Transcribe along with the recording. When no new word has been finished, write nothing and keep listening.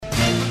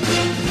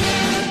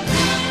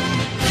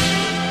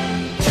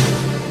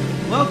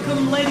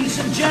ladies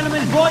and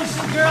gentlemen, boys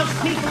and girls,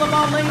 people of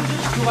all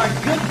ages, to our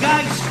Good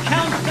Guys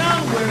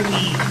Countdown, where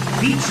we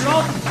feature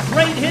all the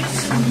great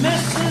hits and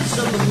misses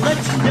of the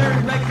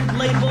legendary record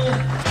label.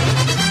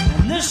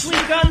 And this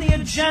week on the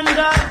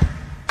agenda,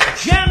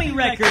 Jammy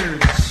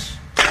Records.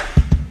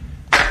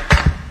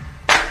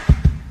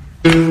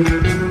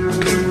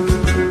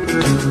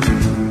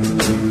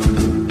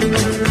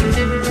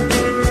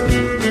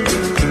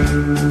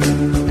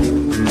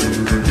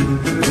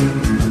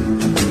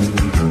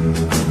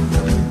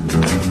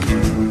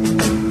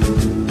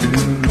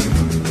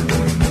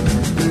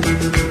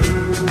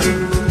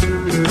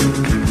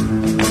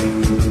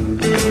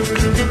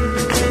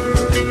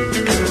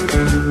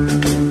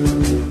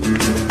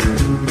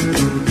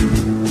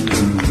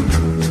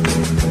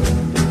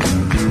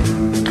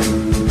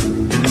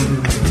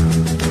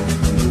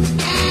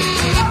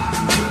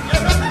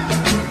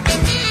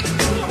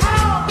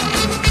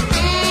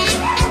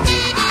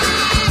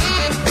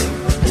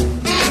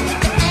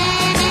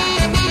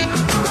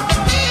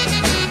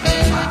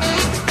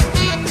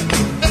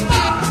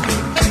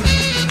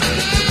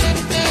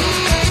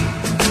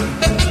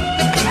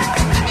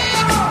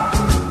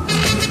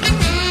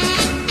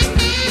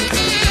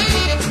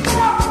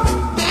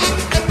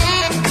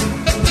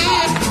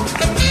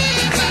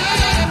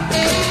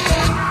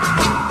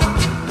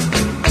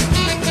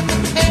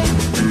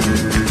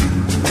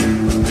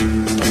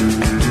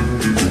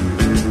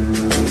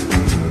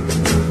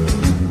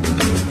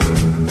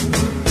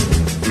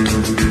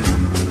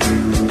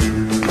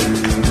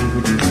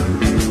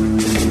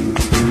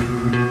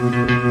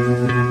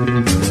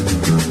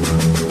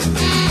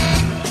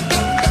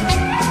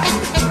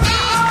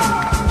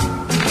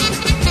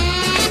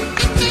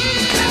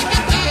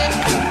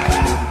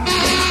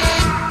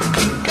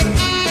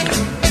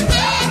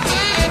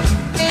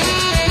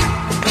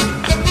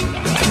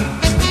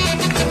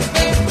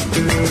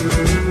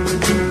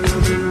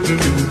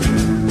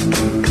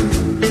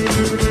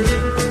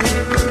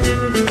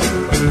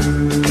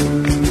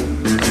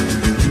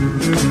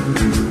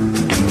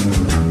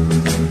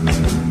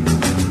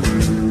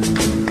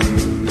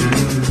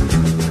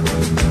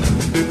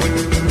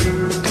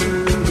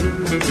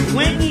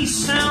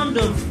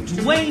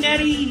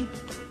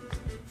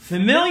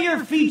 Familiar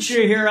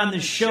feature here on the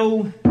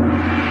show. Oh,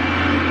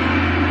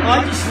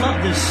 I just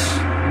love this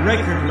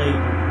record label.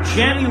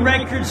 Jammy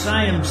Records,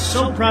 I am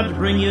so proud to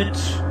bring you it.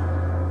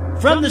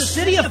 From the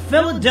city of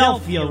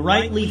Philadelphia,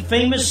 rightly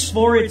famous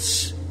for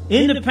its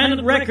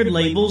independent record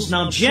labels.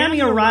 Now, Jammy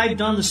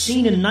arrived on the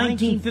scene in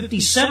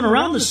 1957,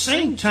 around the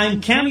same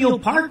time Cameo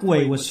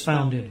Parkway was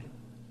founded.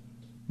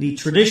 The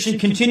tradition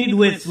continued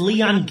with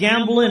Leon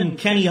Gamble and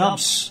Kenny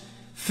Huff's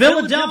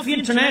Philadelphia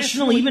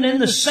International even in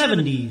the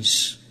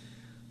 70s.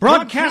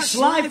 Broadcast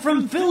live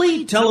from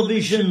Philly,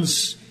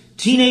 television's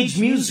Teenage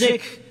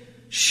Music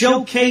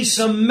Showcase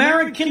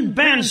American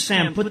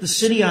Bandstand put the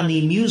city on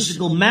the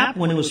musical map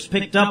when it was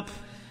picked up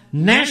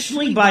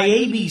nationally by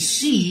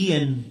ABC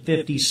in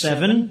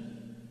 57.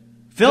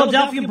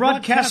 Philadelphia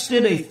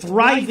broadcasted a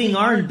thriving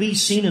R&B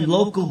scene, and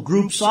local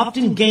groups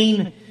often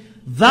gain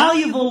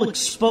valuable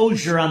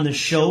exposure on the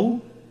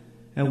show.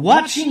 And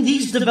watching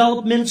these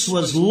developments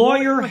was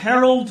lawyer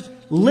Harold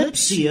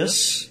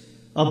Lipsius,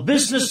 a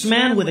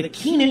businessman with a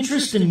keen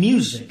interest in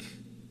music.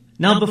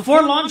 Now,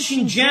 before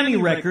launching Jammy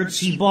Records,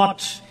 he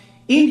bought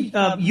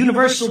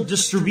Universal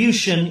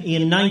Distribution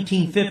in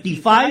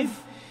 1955,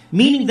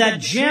 meaning that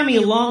Jammy,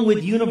 along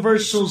with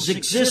Universal's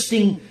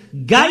existing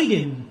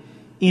Guidon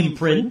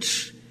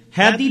imprint,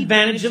 had the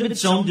advantage of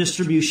its own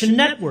distribution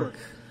network.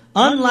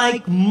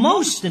 Unlike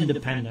most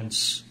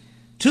independents,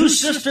 two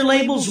sister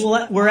labels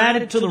were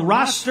added to the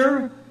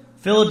roster: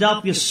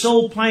 Philadelphia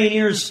Soul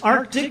Pioneers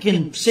Arctic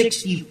in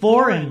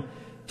 64 and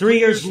 3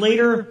 years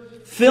later,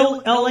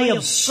 Phil L.A.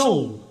 of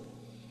Soul.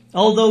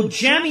 Although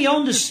Jammy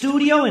owned a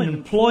studio and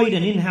employed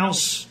an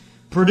in-house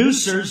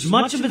producers,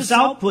 much of its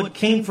output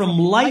came from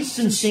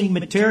licensing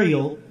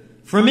material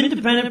from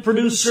independent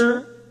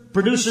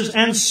producers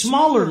and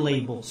smaller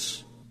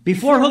labels.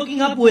 Before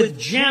hooking up with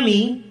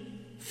Jammy,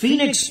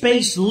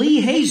 Phoenix-based Lee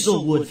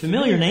Hazelwood,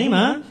 familiar name,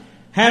 huh?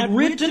 Had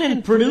written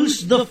and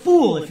produced The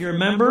Fool, if you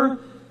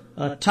remember,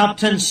 a top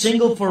 10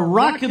 single for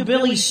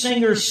rockabilly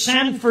singer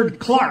Sanford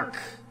Clark.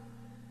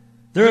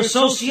 Their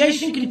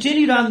association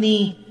continued on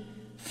the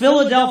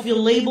Philadelphia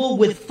label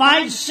with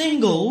 5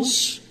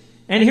 singles,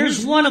 and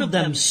here's one of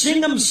them,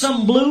 Sing 'Em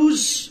Some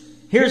Blues.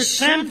 Here's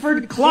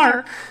Sanford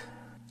Clark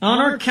on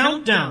our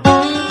countdown.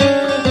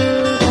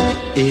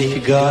 If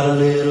you got a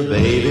little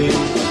baby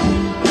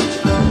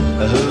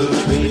who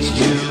treats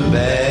you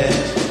bad,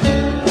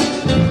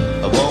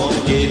 I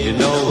won't give you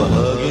no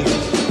hugging,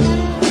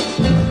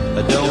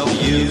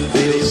 don't you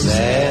feel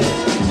sad?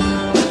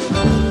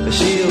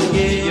 She'll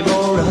give you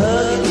more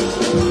hugging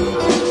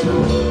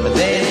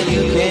than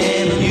you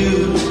can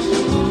use.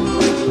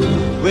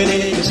 When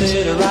you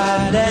sit her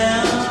right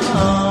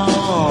down,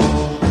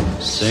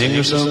 sing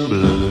her some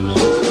blues.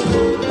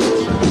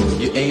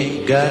 You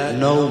ain't got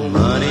no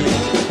money,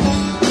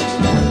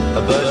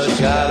 but you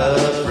got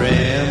a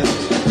friend,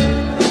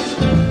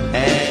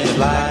 and you'd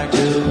like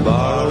to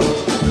borrow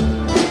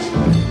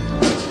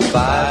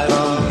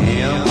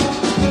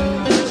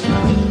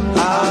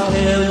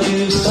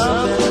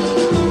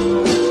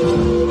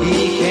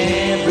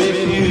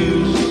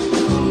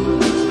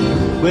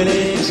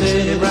Willie can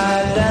sit him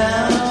right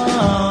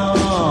down,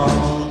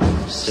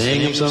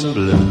 sing him some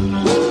blues.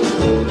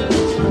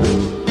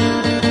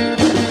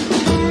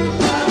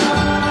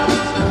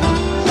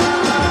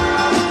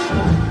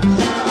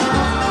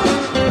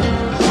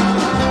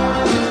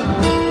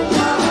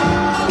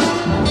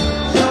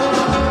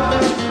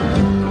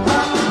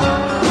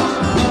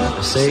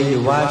 Say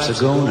your wife's a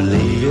gonna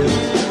leave you,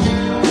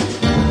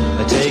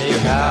 take your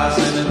house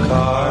and a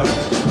car,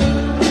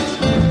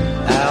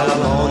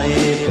 alimony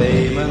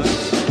payments,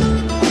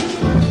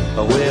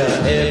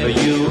 wherever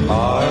you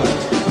are.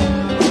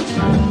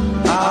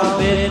 I'll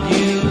bet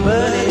you,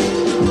 buddy,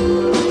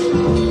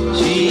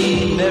 she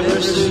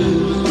never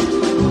sues.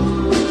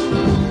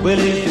 Well,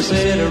 if you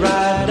sit her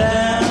right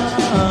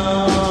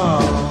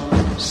down,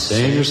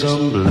 sing her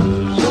some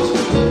blues.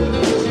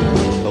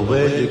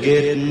 Well, you're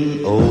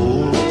getting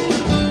old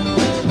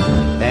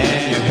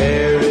and your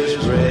hair is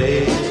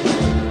gray,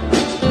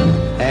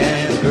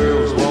 and the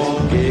girls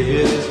won't give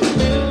you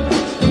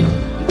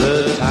the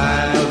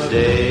time of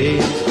day.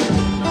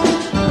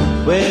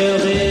 Well,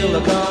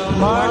 they'll come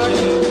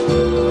marching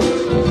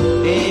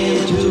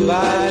in 2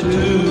 by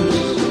 2s.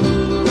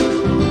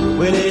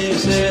 When they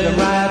sit them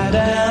right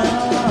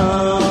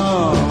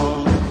down,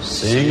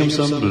 sing them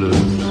some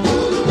blues.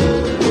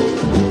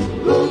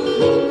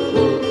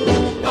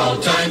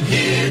 All-time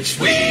hits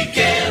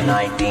weekend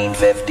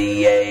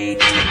 1958.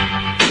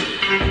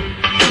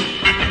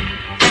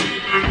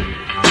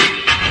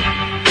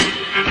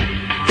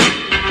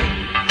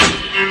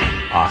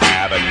 I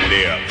haven't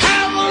lived.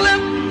 Haven't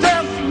lived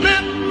just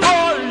meant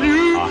for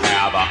you. I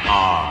have an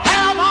arm.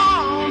 Have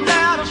on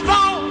that is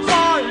strong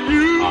for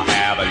you. I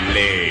have a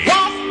leg.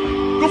 Walk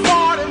the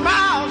 40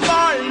 miles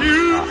for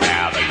you. I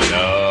have a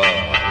love.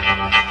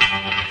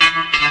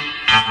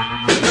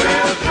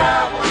 We'll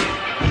travel.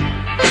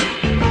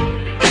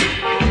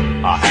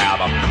 I have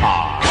a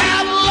car.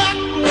 Have a luck,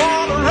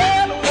 one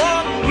red,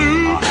 one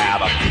blue. I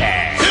have a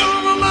cat.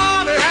 Silver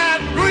money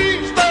and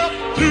green stuff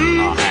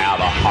too. I have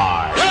a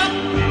heart. But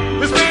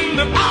we spend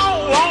it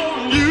all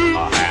on you.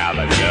 I have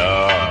a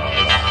love.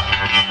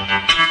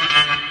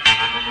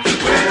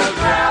 We'll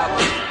travel.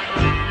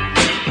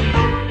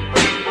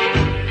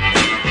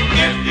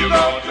 If you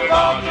go to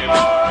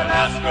Baltimore and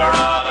ask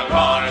around the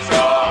corner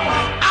store,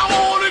 I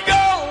wanna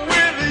go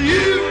with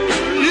you.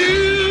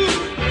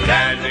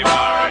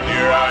 Zanzibar and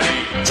New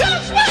Orleans,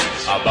 Just wait.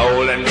 a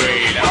Bowling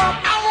Green.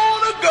 I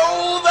wanna go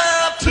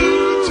there too.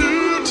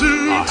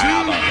 I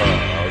have a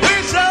hug. We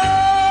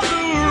sure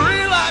do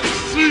relax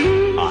you.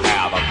 I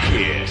have a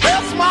kiss.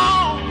 That's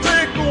small,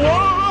 take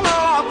 1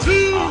 or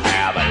 2. I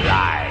have a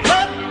life.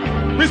 But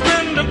we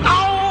spend it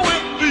all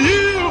with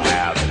you. I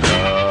have a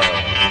love.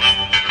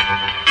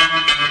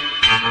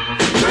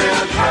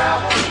 We'll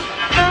travel.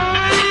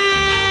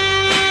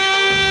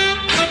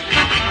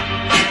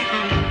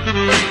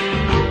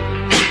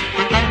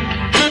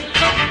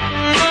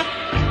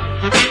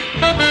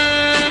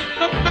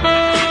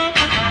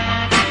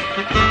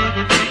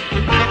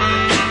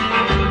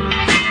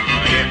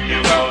 If you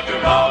go to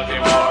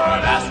Baltimore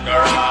and ask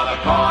around the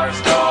corner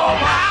store,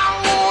 I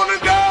wanna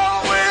go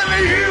with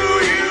you.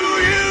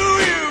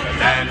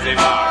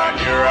 Zanzibar and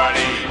New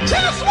Orleans,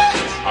 Just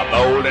wait. a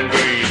Bowling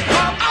Green.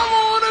 I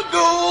wanna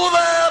go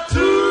there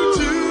too.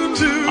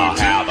 I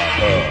have a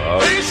hug.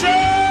 We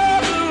sure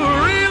do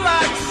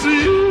relax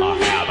you. I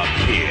have a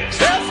kiss.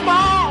 That's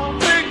small,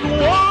 take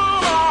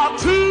 1 or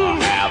 2. I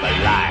have a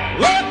life.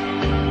 Let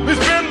me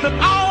spend it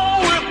all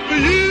with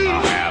you.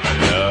 I have a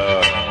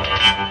love.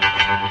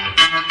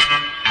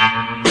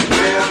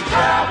 We'll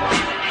travel.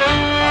 I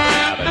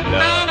have a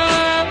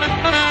love.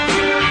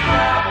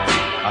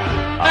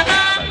 I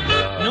have a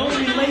love. No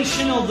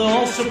relation, although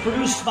also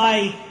produced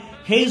by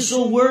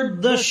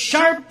Hazelwood the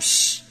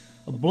Sharps,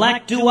 a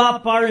black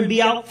doo-wop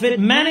R&B outfit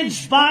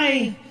managed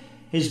by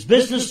his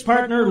business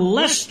partner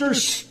Lester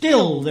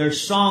Still. Their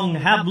song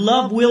Have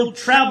Love Will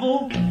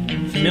Travel,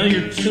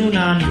 familiar tune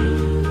on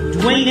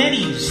Dwayne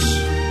Eddy's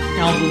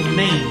album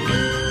Maine.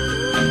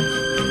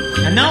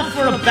 And now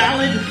for a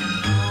ballad.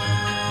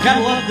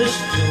 Gotta love this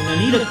tune.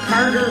 Anita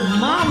Carter,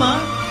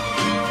 Mama,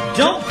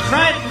 Don't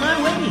Cry at My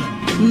Wedding.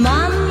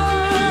 Mama,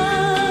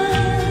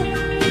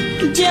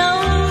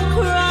 don't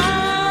cry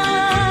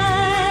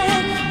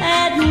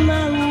at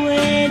my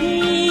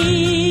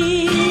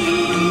wedding.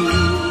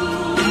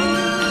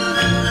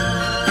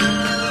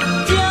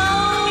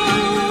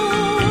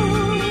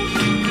 Don't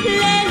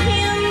let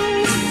him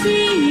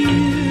see you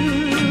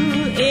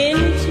in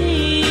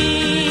tears.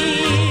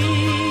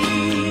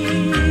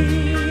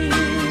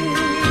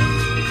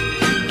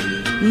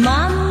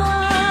 Mama,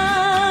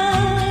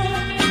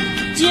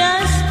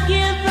 just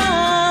give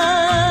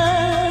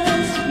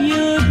us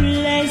your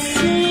blessing.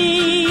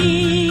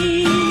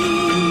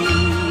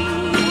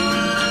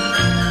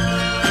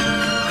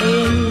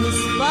 In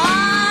spite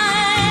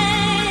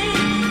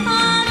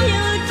of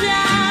your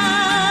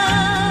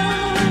doubts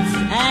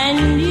and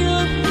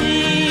your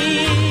fears,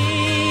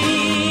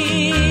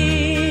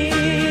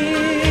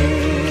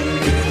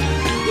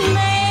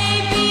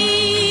 maybe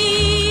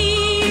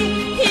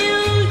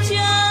he'll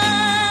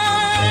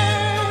just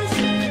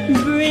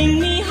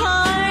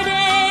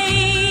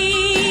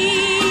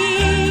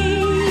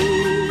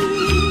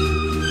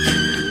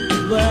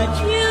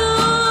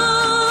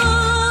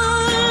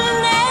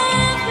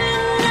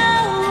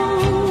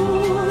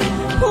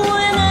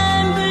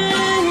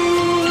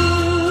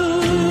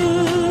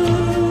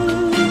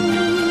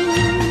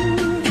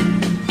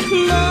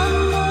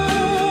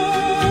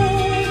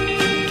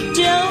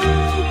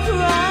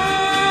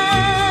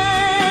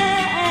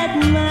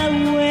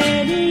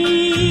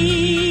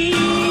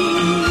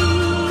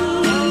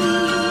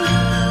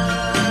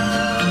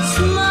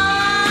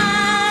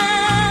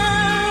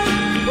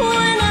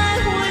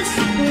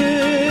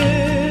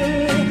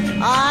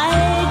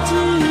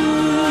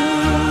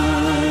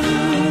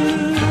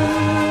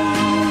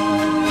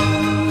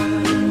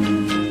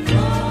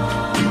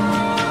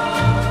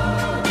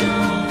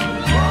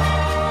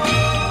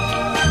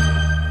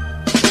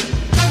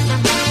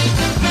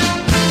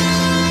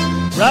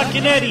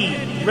Rockin' Eddie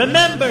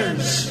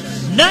remembers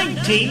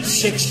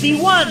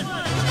 1961.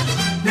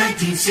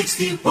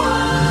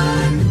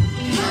 1961.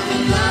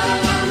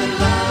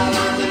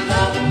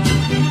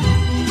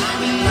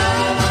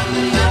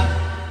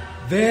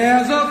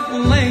 There's a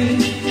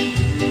flame,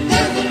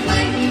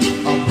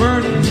 a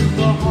burning in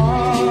the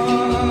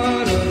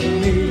heart of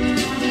me.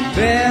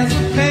 There's a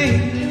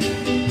pain,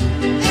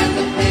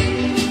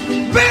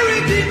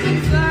 buried deep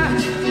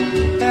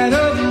inside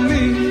of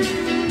me,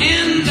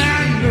 and I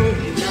know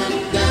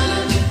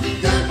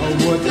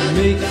what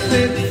makes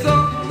it so.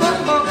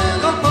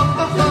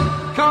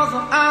 'Cause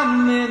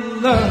I'm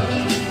in love.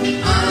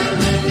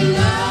 I'm in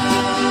love.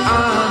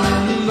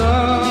 I'm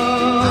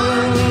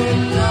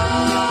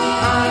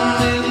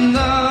in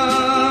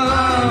love.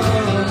 I'm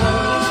in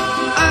love.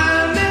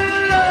 I'm in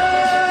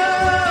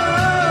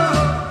love.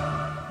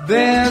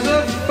 There's a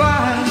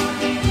fire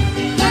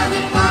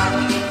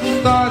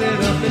started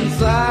up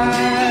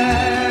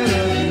inside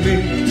of me.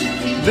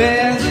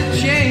 There's a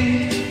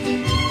change.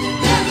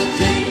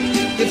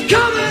 It's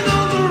coming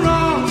over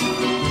all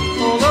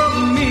over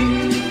me,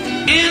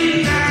 and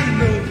I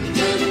know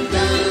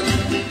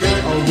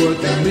what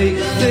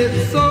makes it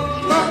so.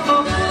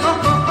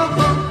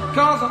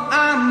 'Cause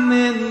I'm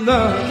in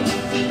love.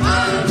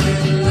 I'm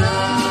in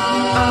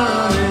love.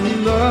 I'm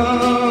in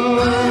love.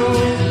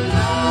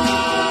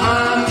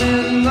 I'm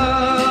in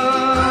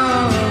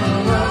love.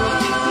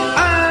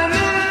 I'm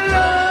in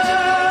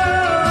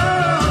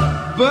love.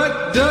 But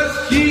does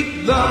she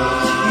love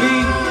me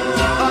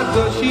or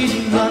does she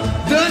not?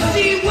 Does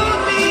she want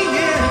me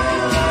here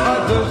or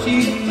does she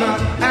not?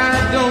 I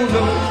don't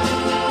know.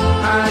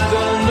 I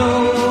don't know.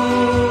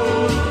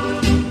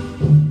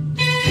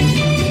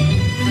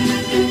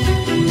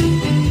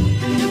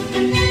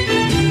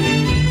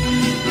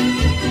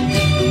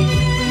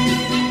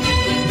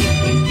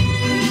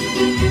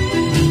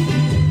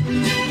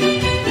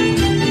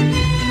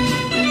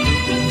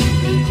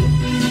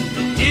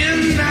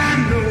 And I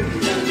know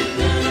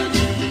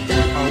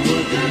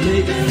what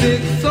makes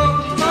it so.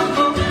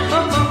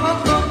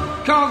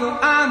 'Cause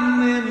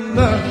I'm in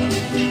love.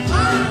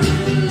 I'm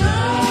in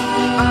love.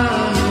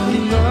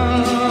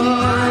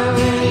 I'm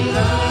in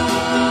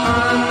love.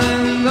 I'm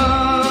in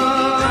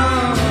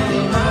love.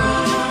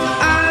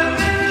 I'm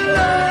in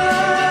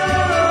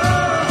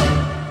love.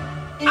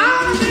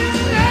 I'm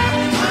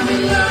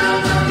in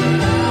love.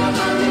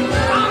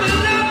 I'm in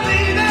love,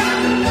 baby.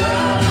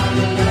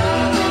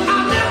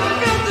 I've never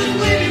felt this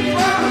way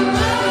before.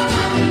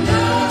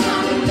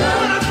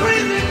 What a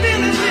crazy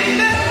feeling,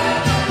 baby.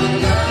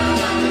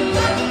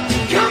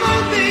 Come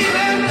on,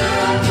 baby.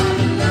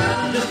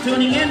 Just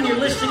tuning in, you're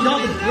listening to all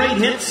the great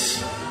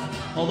hits.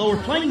 Although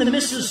we're playing the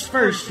misses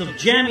first of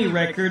Jammy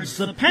Records,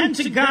 the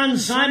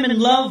Pentagon's I'm in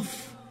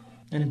Love,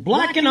 and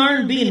Black and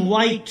R&B and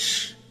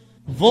White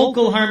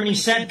vocal harmony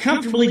sat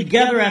comfortably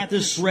together at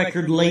this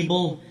record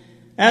label,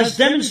 as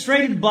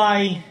demonstrated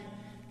by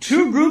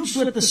two groups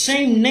with the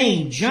same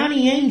name.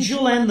 Johnny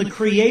Angel and the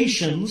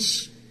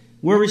Creations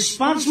were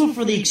responsible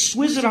for the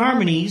exquisite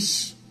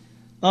harmonies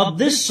of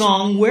this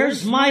song,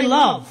 Where's My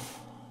Love?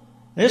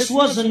 This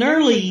was an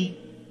early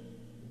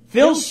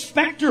Phil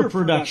Spector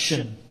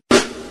production.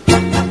 The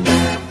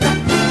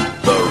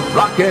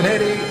Rockin'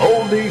 Eddie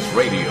Oldies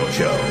Radio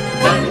Show.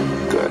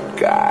 Good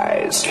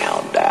guys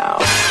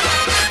countdown.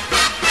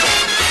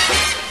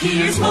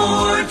 Here's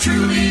more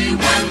truly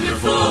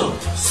wonderful,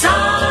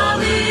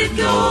 solid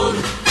gold.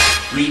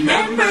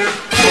 Remember,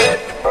 Hit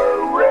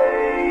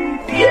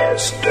parade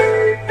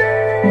yesterday.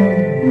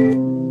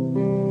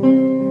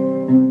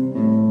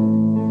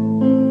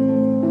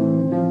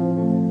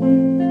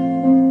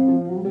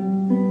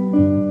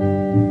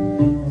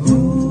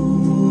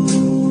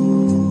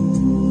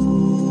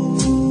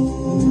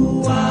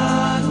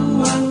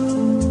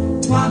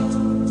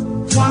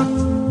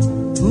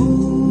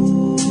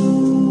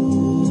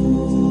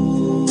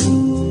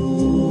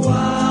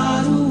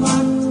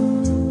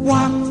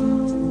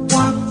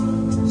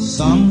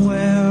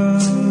 Somewhere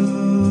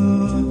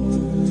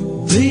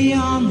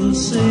beyond the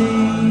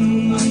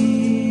sea,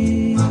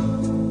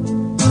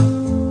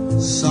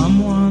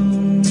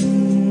 someone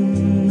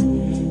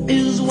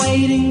is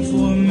waiting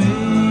for me.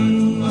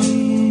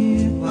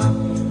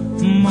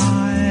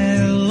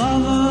 My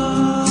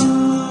lover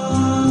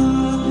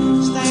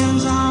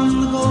stands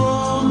on the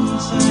golden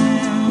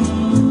sands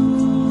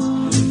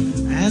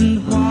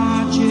and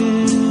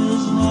watches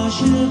the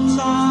ships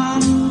on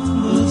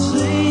the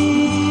sea.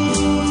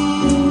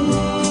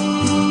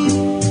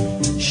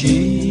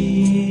 She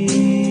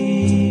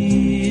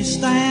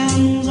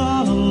stands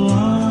all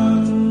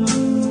alone.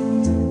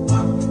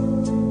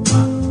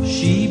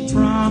 She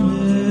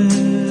promised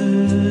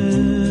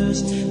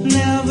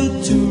never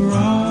to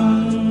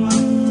roam.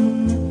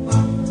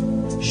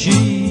 She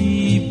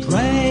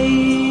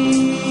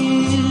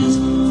prays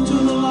to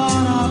the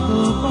Lord up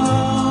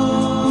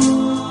above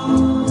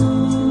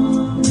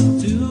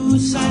to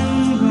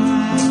send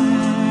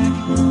back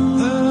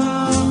her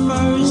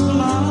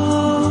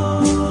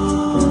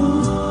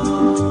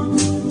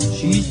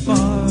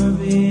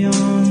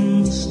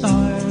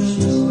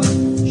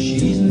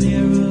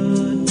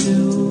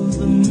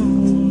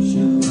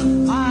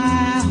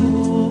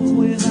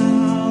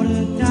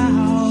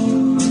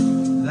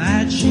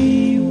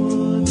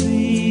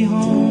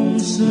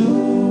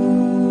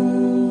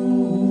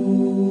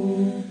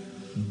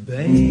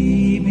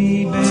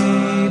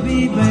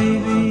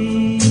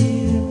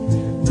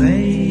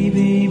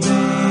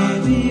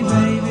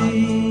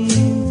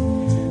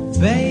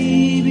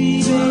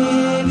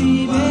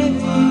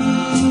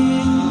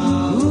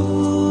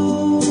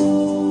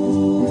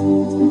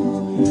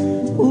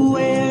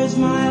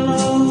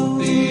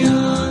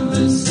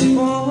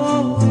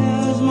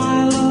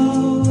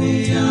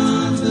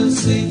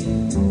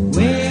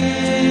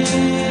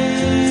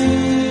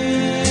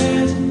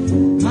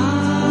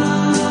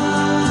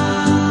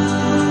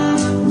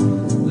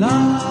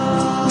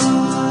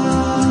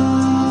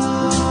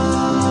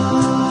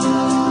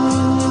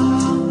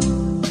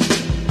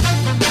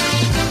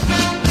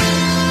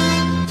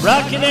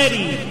and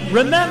Eddie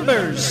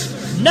remembers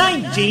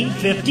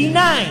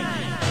 1959.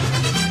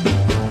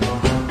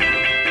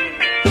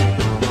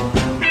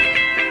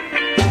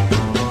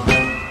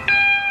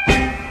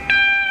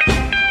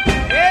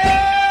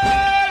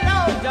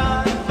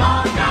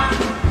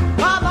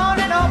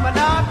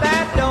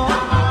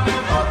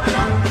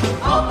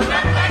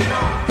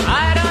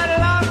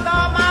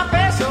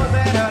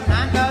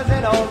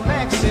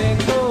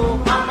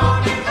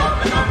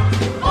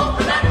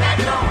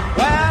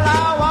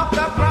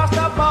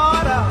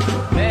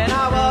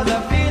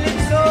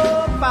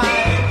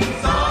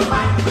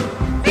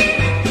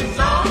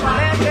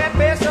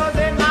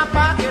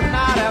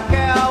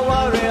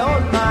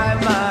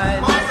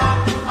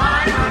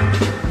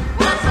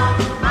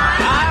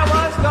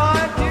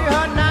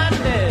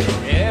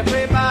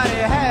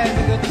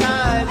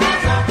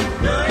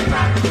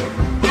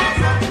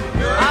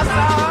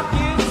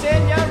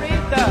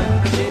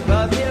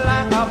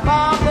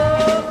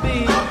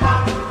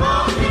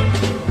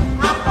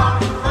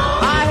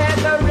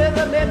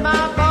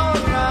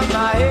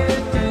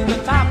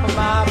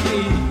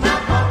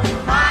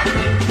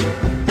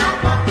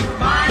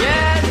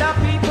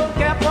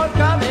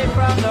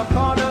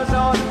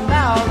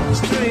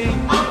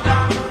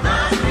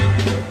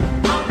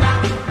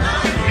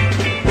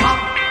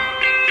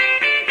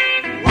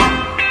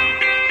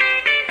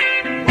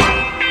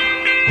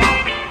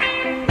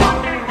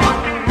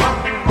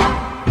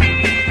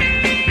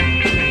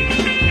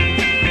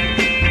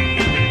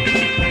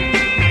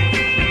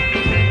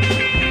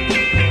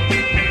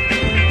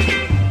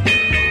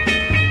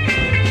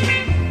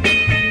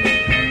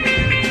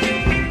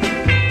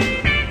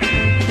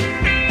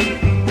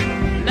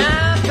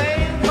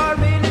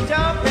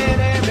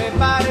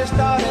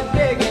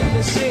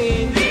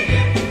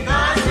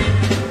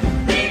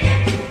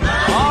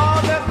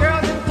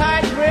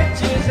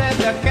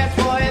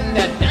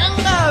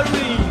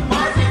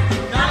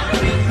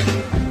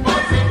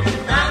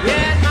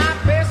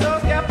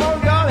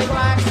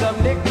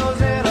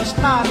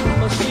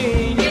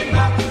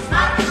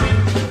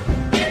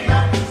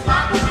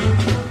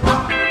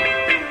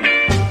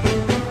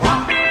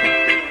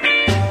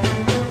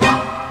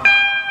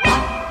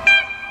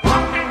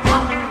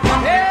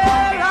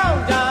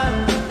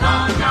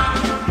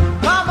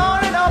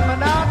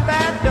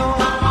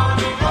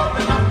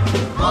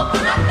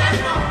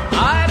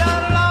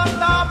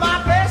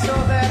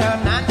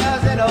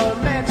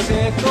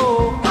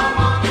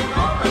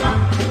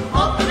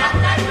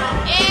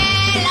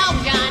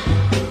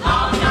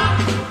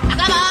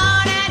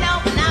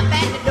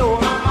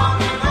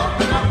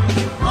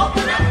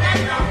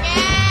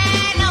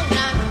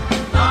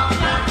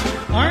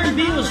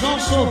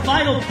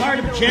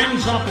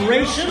 Jammy's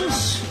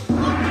operations.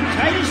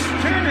 Titus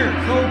Turner,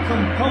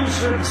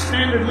 co-composer of the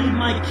standard Leave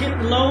My Kid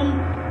Alone,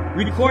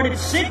 recorded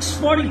 6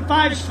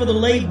 45s for the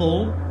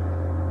label.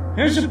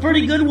 Here's a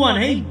pretty good one.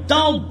 Hey,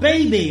 Doll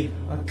Baby,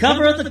 a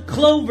cover of the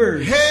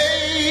Clovers.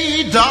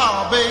 Hey,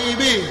 Doll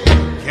Baby,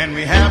 can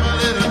we have a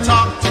little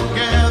talk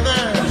together?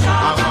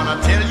 I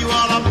want to tell you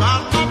all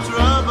about my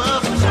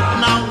troubles.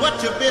 Now,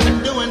 what you've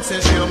been doing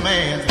since your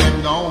man's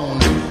been gone?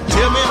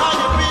 Tell me how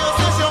you feel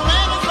since your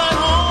man is back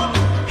home.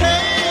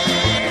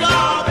 Hey,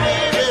 Doll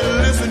Baby,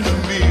 listen to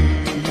me.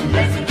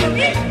 Listen to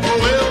me.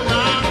 Well,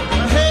 now,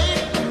 hey,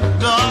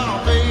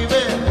 Doll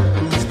Baby,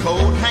 who's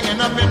coat hanging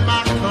up in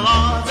my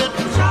closet?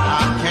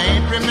 I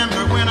can't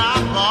remember when I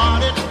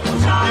bought it.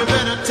 You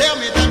better tell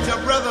me that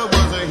your brother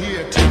was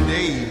here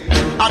today.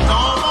 I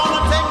don't want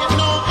to take it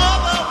no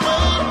other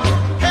way.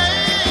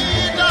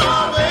 Hey,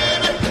 Doll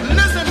Baby,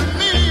 listen to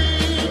me.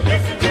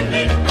 Listen to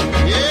me.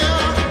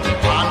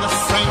 Yeah, I'm the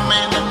same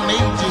man that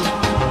made you.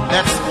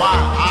 That's why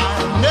I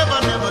never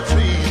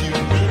treat you.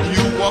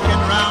 You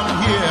walking around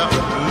here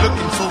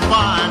looking so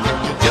fine.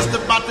 You're just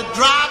about to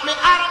drive me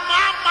out of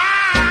my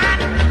mind.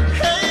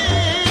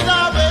 Hey,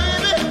 Doll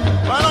Baby,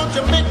 why don't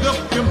you make up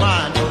your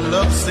mind for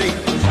love's sake?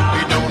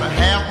 We don't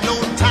have no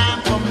time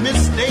for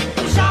mistakes.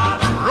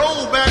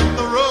 Roll back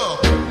the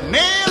rug,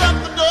 nail up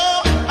the door.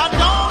 I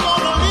don't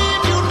want to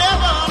leave you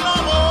never no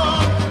more.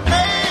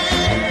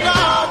 Hey,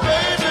 Doll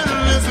Baby,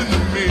 listen to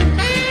me.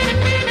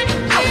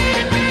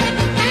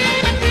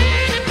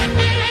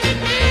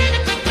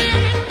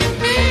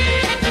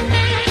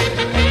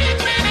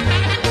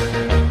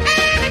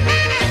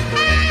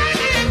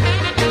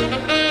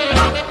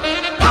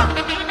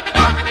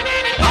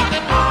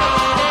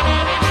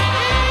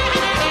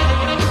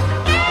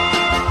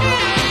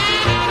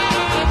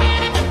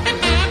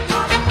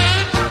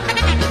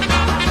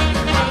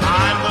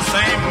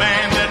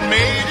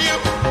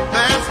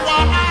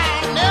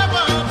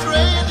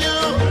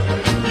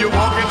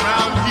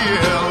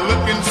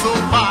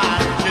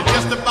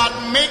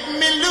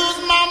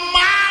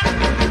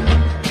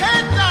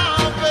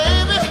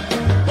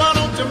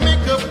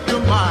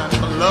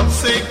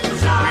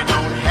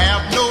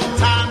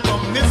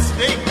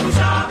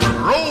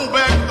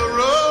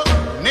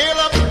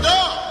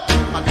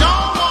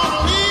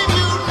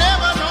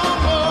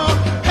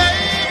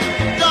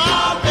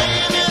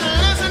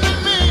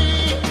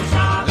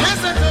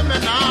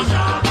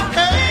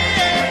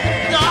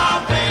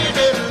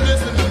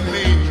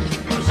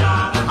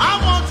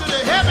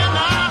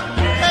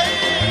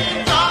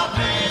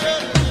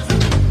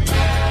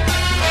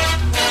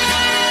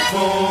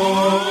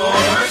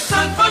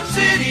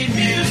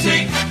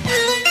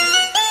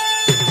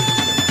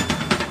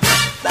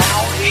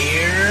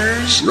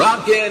 guys,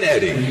 Rockin'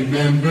 Eddie.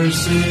 Remember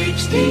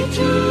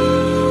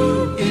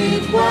 62,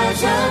 it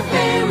was a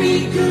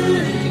very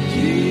good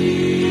year.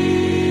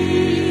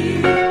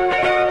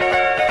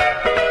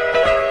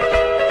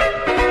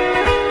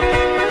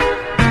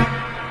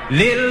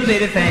 Little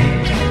bitty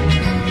thing,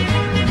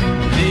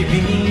 they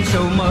mean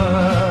so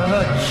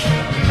much.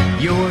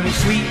 Your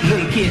sweet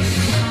little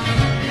kiss,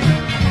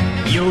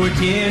 your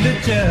tender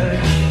touch.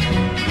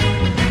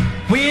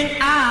 When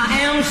I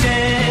am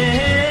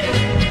sad,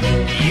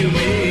 you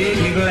make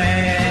me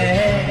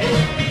glad.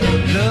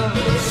 Love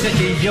such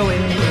a joy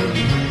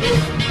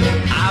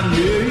I've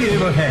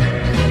never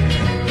had.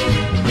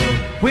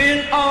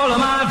 When all of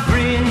my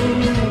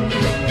friends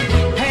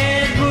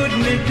had put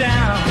me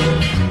down,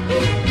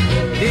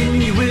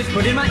 then you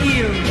whispered in my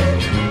ear,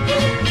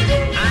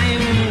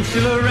 I'm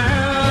still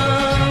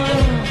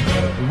around.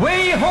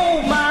 When you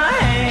hold my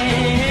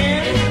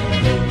hand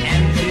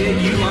and say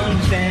you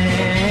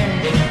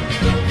understand,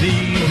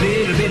 these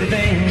little bitty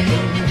things,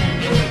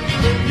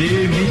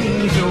 they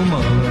mean so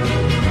much.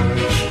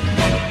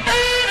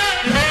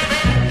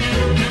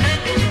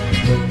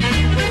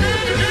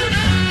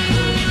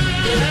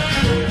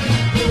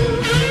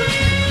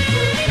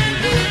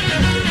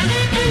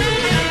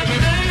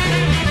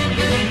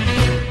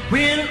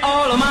 When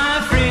all of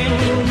my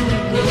friends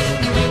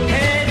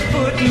had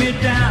put me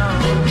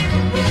down,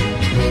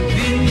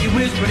 then you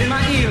whispered in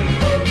my ear,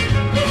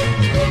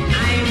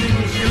 I'm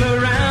still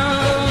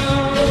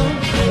around.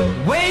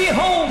 When you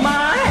hold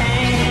my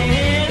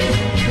hand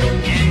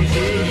and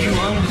say you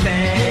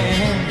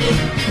understand,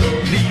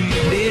 these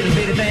little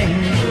bitty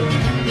things,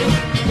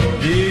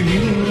 they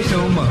mean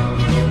so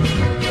much.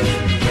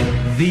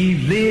 These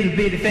little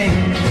bitty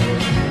things,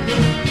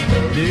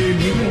 they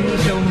mean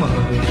so much.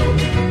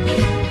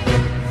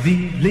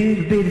 These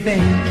little bitty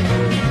things,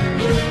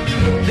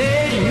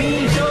 they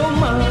mean so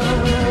much.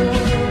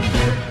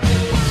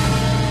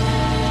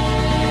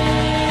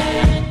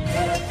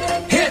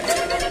 Hit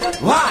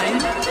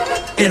Line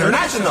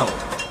International.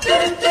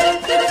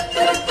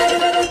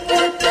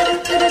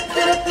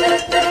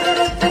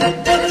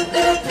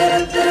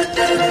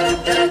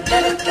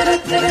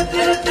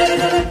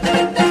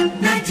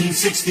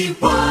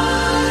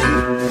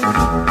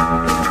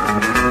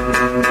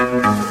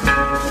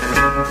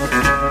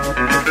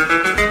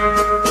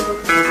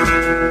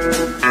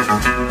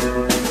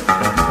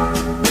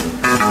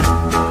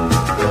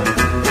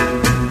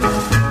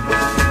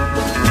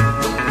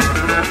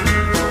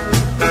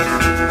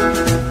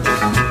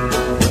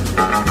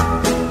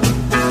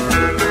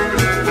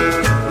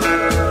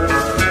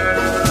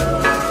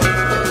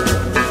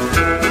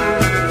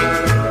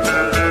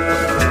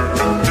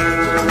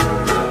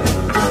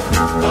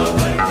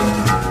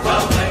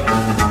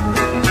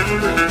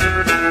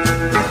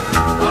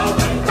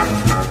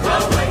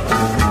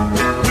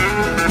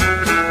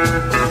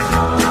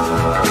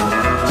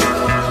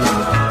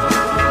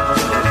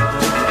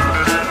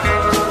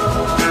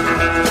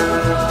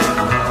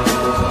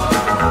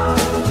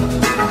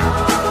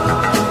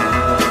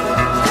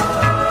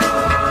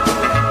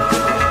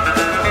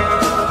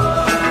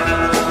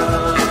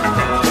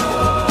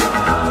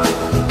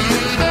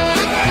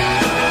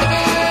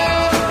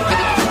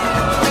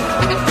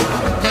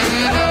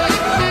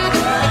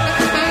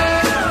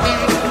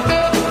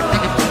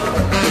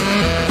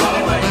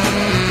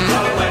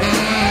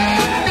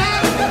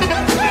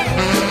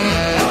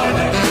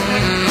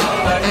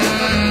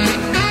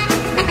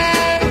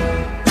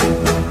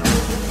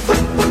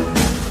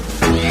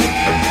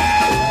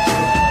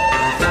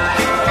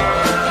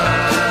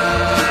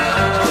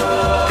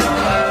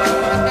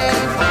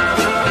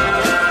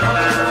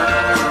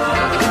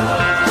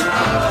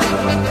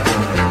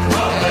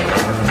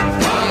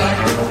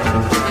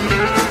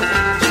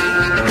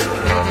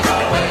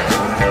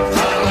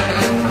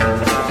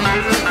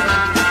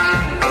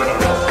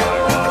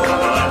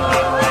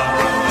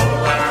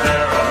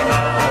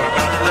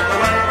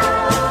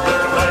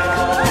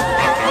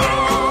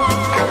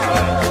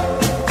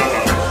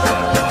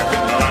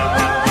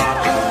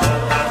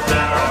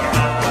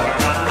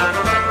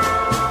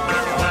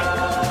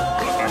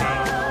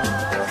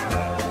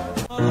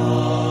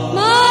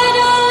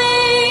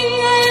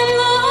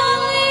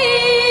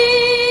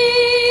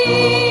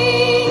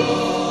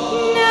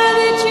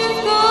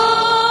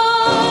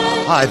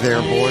 Hi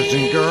there, boys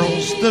and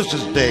girls. This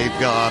is Dave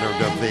Goddard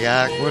of the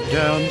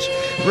Aquatones,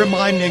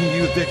 reminding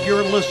you that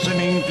you're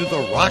listening to the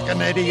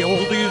Rockin' Eddie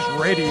Oldies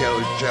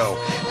Radio Show.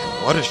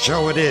 What a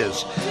show it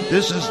is.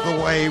 This is the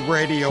way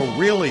radio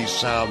really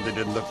sounded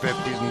in the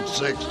 50s and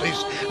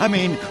 60s. I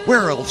mean,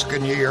 where else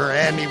can you hear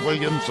Andy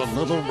Williams and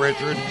Little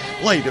Richard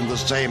played in the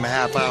same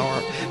half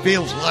hour?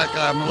 Feels like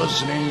I'm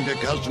listening to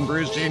Cousin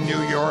Brucey in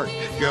New York,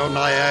 Joe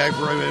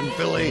Niagara in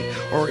Philly,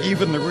 or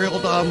even the real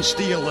Don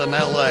Steele in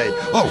L.A.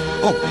 Oh,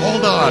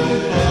 hold on.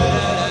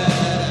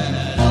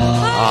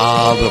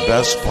 Ah, the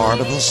best part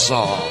of the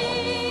song.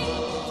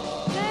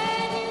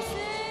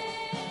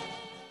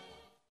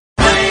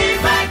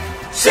 Playback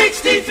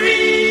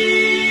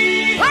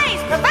 63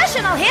 plays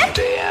professional hit.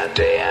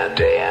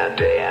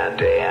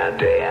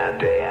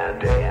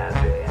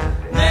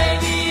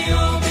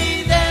 Radio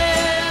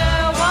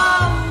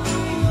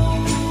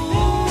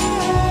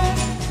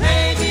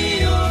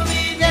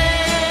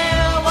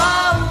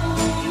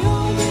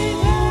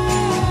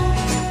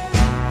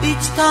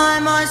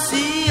time I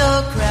see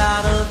a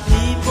crowd of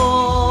people,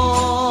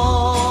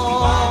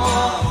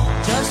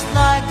 just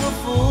like a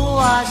fool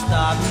I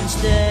stop and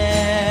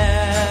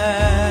stare.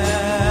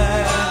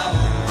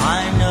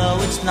 I know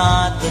it's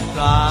not the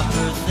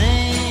proper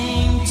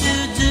thing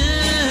to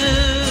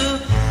do,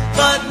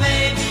 but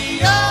maybe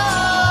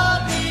you'll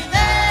be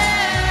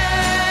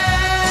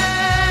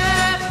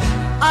there.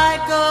 I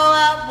go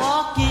out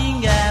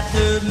walking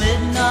after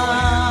midnight,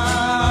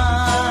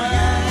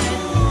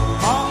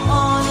 all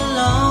on a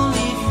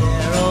lonely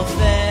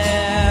thoroughfare.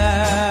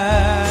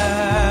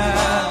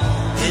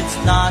 It's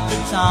not the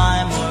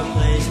time or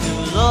place to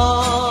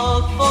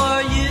look for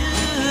you,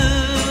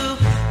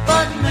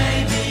 but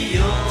maybe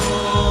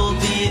you'll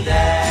be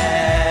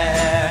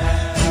there.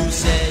 You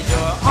said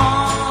your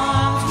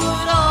arms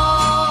would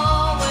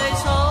always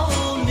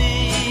hold me.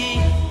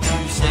 You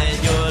said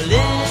your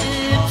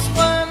lips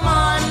were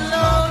mine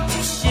alone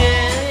to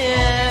share.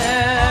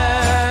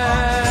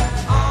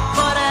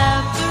 But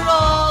after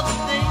all the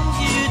things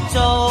you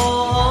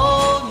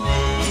told me,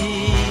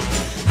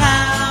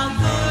 how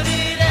could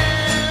it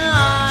end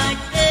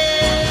like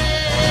this?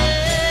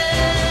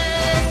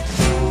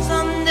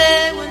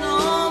 Someday when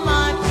all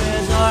my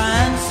prayers are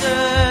answered,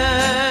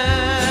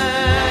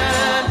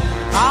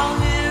 I'll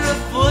hear a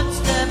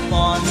footstep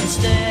on the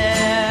stair.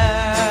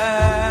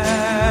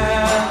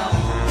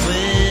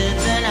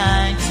 With an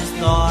anxious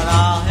thought,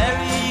 I'll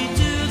hurry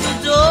to the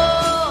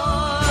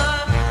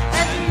door,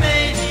 and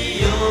maybe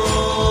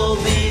you'll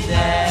be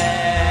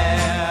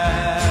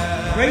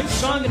there. Great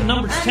song at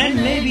number 10,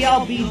 Maybe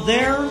I'll Be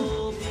There.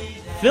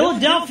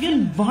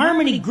 Philadelphian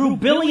harmony group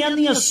Billy and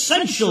the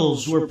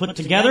Essentials were put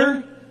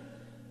together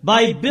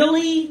by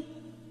Billy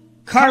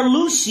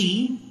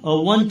Carlucci,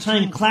 a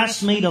one-time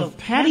classmate of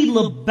Patti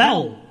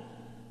LaBelle.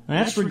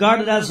 That's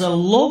regarded as a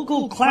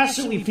local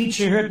classic. We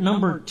feature here at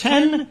number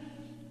 10,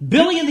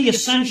 Billy and the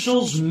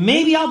Essentials,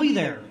 Maybe I'll Be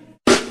There.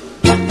 The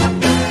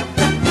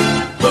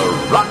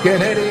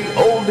Rockin' Eddie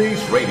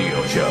Oldies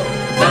Radio Show.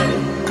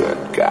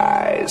 Good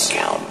Guys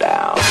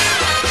Countdown.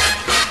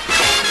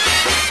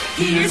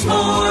 Here's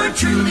more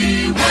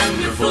truly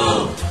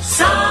wonderful,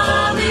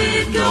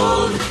 solid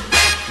gold.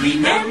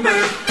 Remember,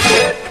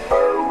 Hit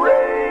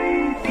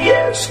Parade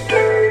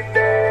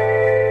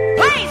yesterday.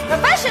 Please,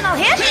 professional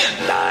hit.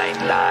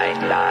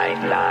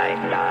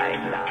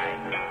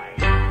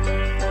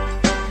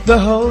 9999999. The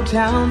whole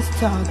town's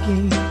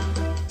talking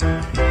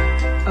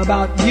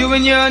about you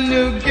and your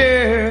new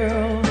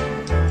girl.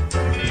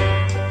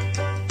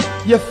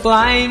 You're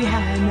flying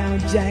high now,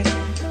 Jack,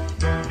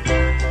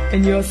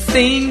 and you're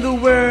seeing the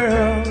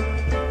world,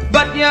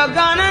 but you're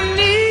gonna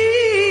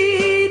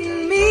need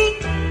me.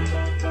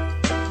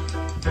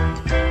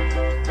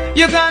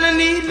 You're gonna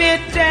need me,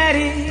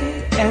 Daddy,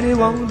 and it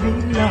won't be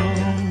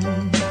long.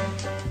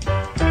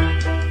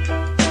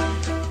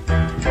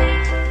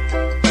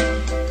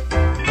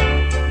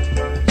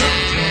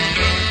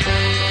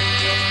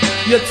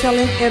 You're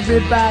telling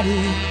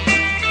everybody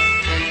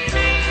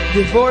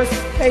divorce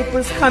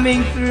papers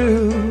coming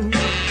through,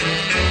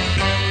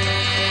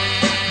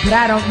 but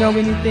I don't know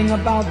anything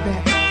about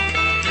that.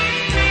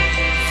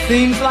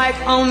 Seems like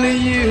only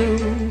you,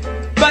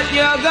 but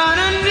you're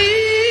gonna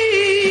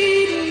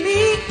need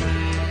me.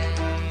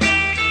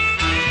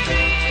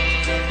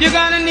 You're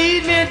gonna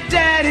need me,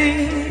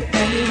 Daddy,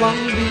 and it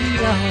won't be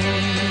long.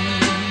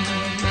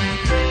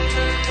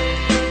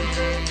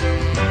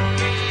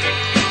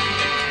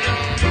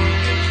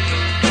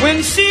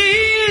 When she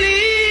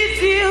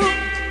leaves you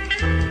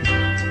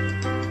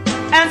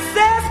and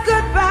says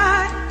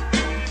goodbye,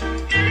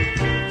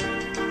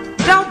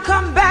 don't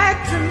come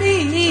back to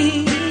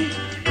me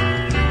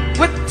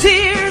with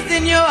tears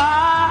in your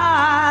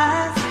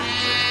eyes.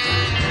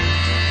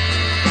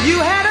 You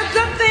had a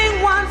good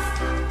thing once,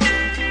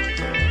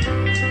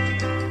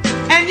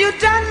 and you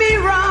done me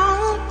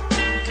wrong,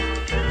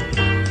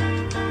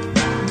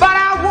 but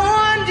I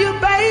warned you,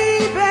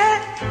 baby,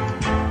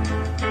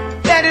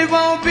 that it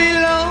won't be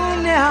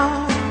long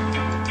now.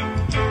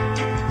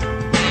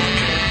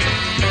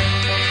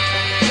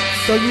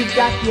 So you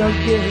got your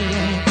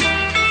girl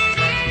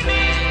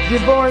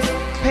divorce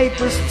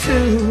papers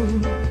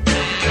too.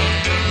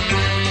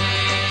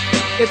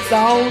 It's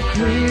all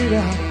cleared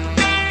up.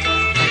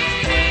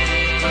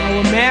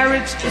 Our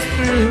marriage is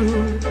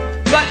through,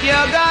 but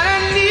you're gonna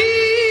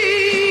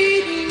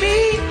need me.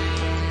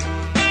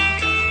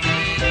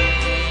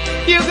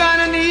 You're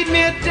gonna need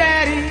me,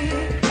 Daddy,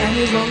 and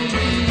it won't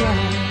be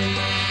long.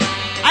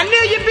 I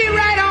knew you'd be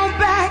right on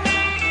back.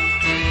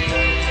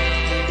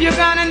 You're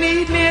gonna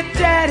need me,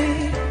 Daddy,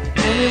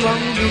 and it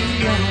won't be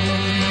long.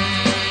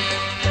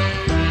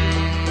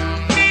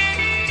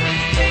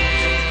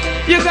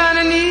 You're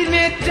gonna need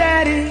me,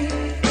 Daddy,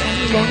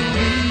 and it won't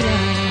be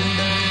long.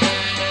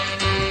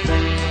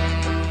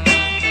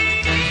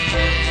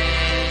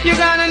 You're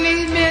gonna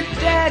need me,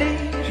 Daddy.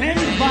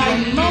 Penned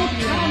by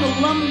Motown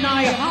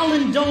alumni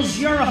Holland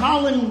Dozier,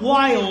 Holland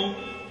Wild.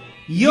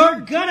 You're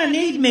Gonna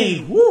Need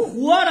Me. Woo,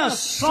 what a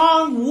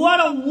song, what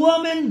a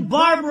woman.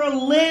 Barbara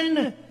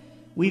Lynn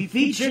We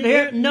featured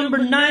here at number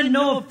 9,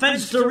 no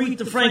offense to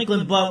Aretha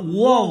Franklin, but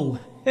whoa.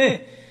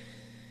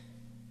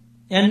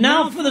 And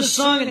now for the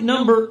song at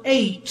number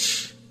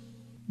 8.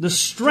 The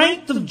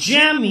strength of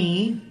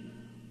Jammy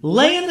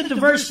lay in the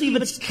diversity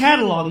of its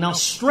catalog. Now,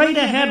 straight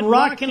ahead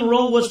rock and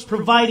roll was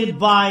provided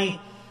by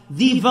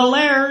the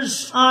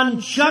Valairs on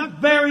Chuck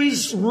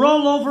Berry's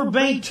Roll Over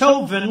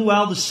Beethoven,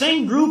 while the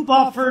same group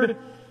offered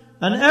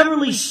an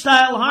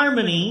Everly-style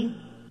harmony.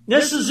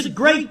 This is a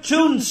great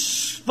tune,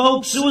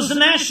 folks. It was a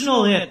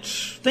national hit. I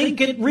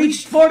think it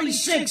reached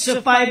 46,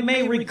 if I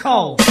may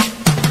recall. The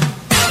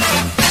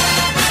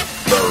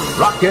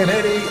Rockin'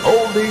 Eddie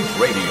Oldies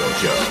Radio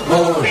Show.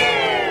 More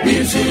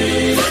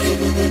music.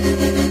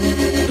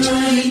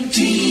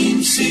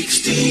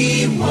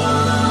 1961.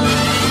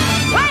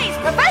 Rise,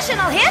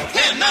 professional hit.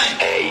 10,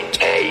 9,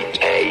 8, 8,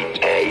 8,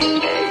 8, 8.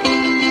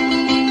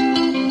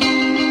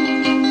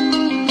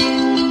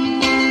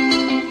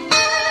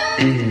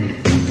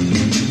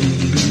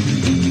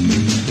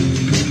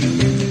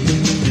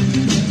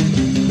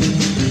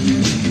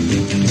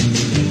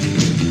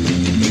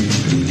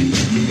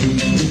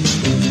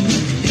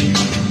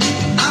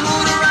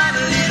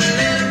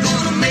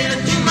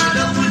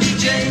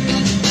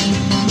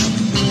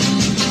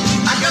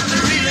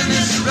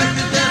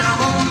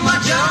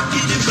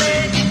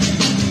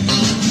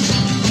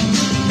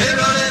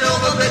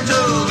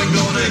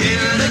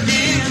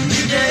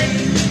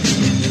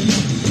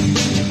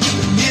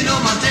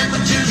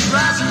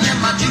 Rising and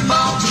my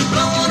jukebox is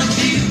blowing a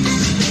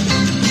fuse.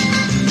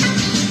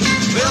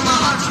 Well, my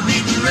heart's a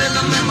beating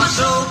rhythm and my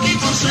soul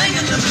keeps on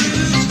singing the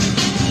blues.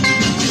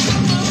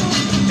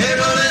 Hey,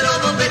 roll it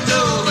over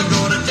Beethoven,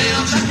 gonna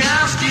tell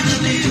Tchaikovsky the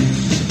news.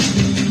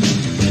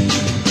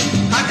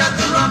 I got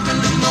the rock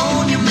and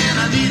pneumonia, man,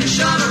 I need a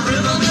shot of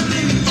rhythm and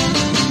blues.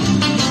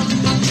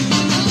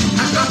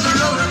 I got the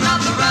road and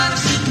not the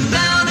rider sitting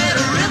down at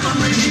a rhythm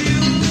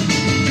review.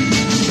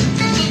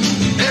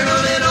 Hey,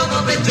 roll it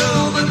over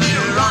Beethoven,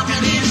 rockin'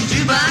 in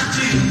 2x2.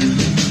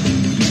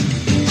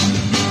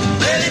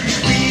 Well, if you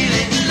feel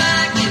it, you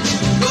like it,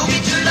 go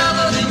get your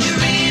lover, then you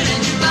read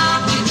and you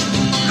rock it.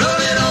 Roll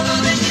it over,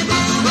 then you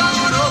move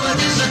on over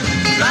this.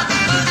 Drop the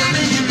bosom,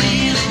 then you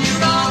read and you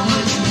rock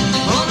it.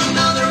 On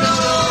another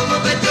roll over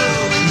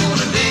Beethoven,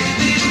 gonna dig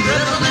this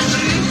rhythm and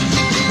blues.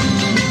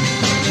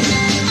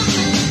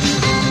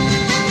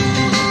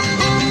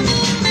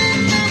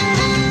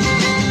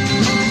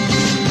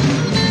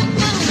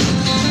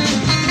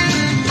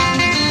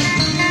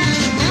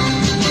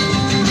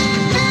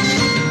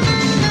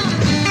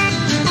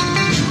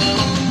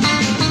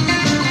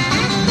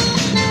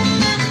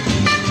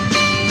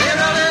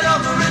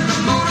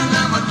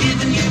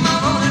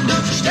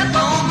 Step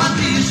on my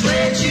blue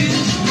suede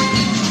shoes.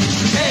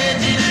 Hey,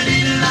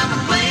 diddle-diddle,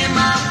 I'm playing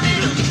my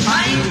fiddle.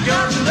 I ain't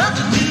got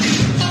nothing to do.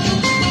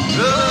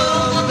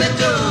 Roll a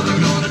Beethoven,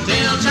 gonna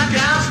tell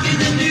Tchaikovsky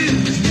the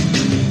news.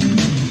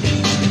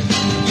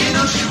 You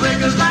know she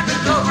wiggles like a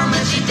cobra,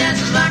 and she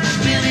dances like a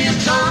spinning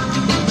top.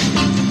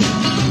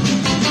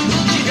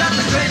 She got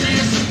the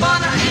craziest fun,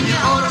 and you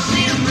ought to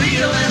see him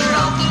reel and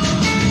rock.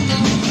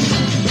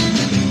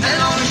 As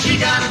long as she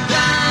got a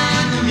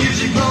dime, the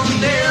music won't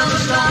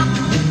never stop.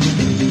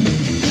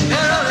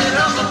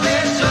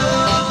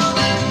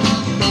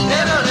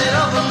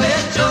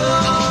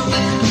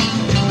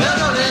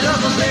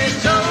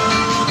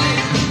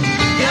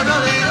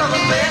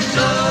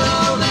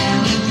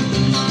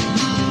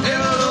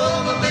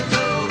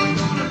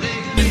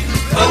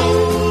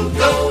 Gold,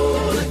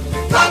 gold,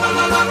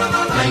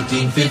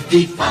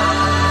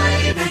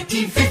 1955,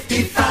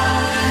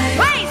 1955.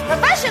 Rise,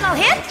 professional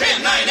hit.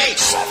 10, 9, 8,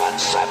 7,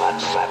 7,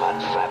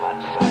 7,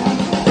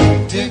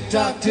 7. Tick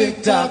tock,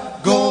 tick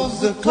tock,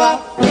 goes the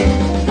clock.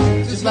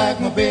 Just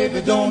like my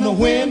baby, don't know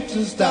when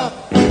to stop.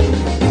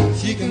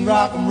 She can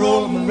rock 'em,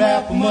 roll 'em, and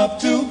wrap 'em up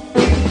too.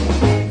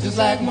 Just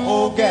like my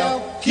old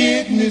gal,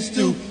 kidneys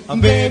too.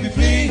 Baby,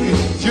 please,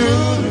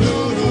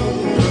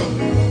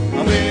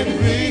 shoo-doo-doo-doo. Baby,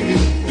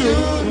 please,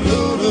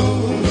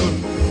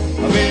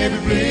 do-doo-doo-doo. Baby,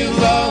 please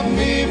love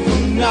me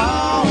from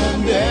now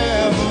and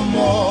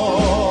evermore.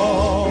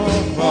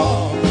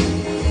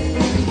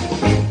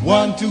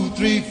 1, 2,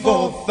 3,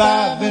 4,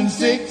 5, and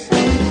 6.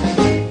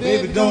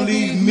 Baby, don't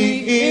leave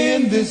me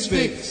in this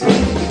fix.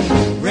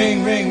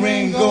 Ring, ring,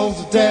 ring goes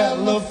the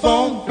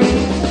telephone.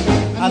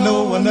 I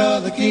know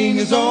another king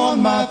is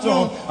on my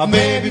throne.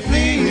 Baby,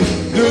 please,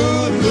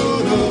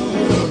 do-do-do-do.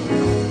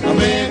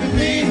 Baby,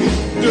 please,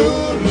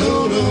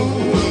 do-do-do-do.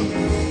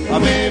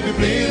 Baby,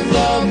 please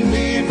love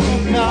me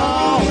from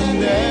now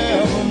and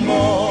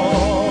evermore.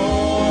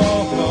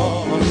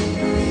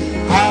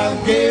 I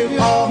gave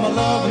all my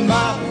love and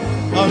my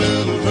a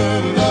little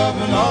dirty love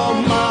and all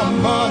my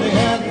money,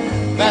 and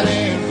that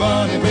ain't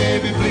funny.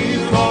 Baby, please,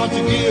 won't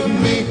you give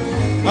me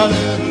a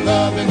little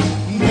love and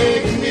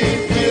make me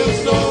feel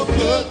so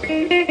good?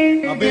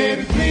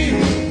 Baby, please,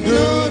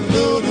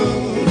 do-do-do-do.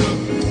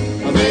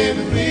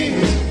 Baby,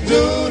 please,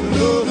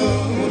 do-do-do-do.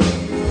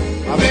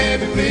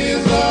 Baby,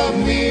 please love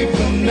me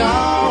from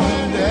now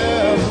and then.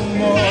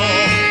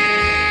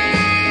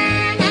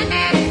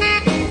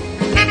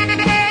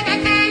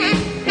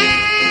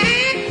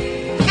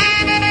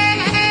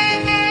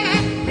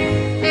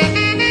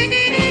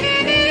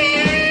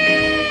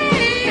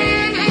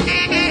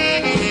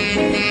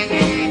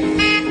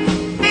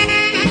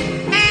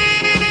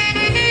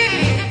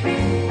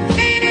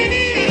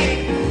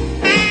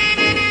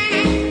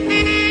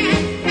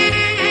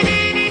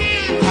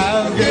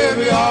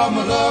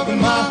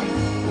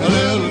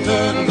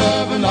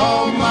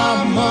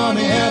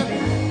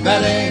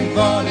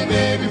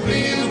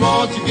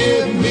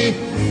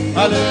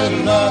 a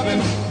little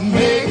loving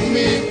make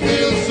me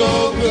feel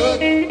so good.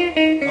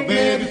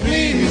 Baby,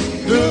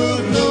 please, do.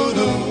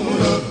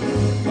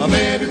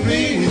 Baby,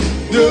 please,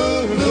 do.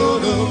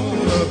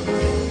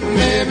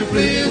 Baby,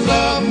 please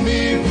love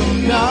me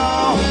from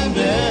now and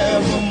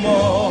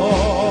evermore.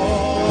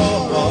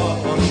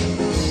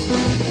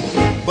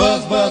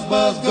 Buzz, buzz,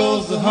 buzz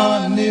goes the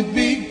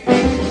honeybee.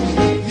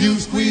 You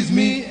squeeze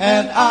me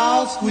and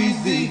I'll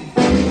squeeze thee.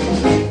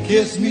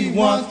 Kiss me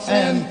once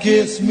and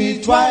kiss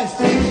me twice.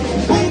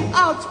 Ooh,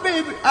 ouch,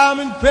 baby, I'm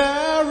in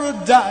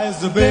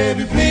paradise.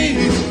 Baby,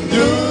 please,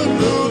 do.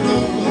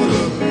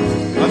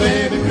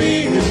 Baby,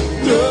 please,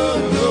 do.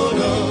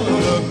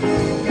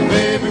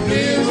 Baby,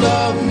 please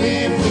love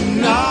me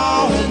from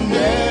now and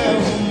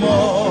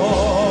evermore.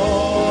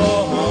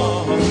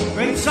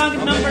 Great song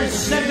at number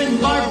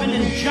 7, Marvin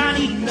and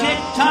Johnny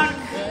Tick-Tock.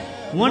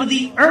 One of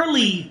the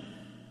early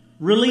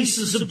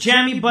releases of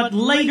Jammy, but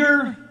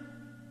later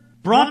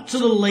brought to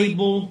the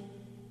label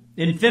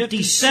in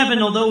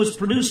 57, although it was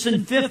produced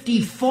in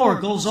 54,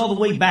 goes all the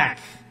way back.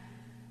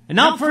 And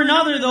now for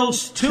another of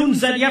those tunes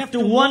that you have to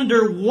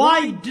wonder,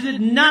 why did it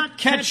not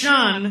catch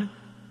on?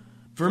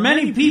 For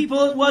many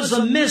people, it was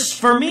a miss.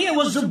 For me, it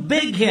was a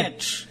big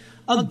hit.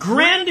 A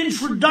grand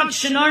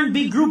introduction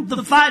R&B group,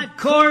 The Five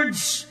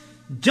Chords.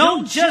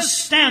 Don't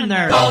Just Stand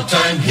There.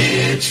 All-time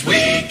hits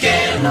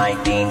weekend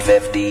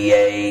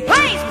 1958.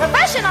 Plays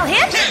professional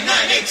hit. 10,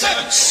 9, 8,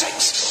 7,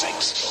 6.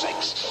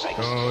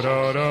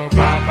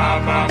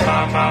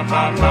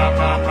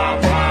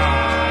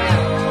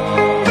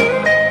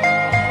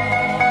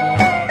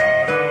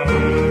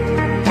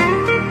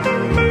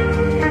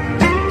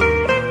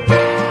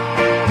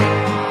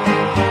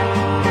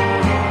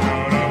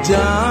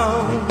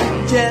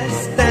 Don't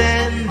just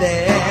stand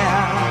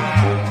there.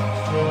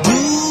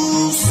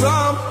 Do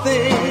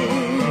something.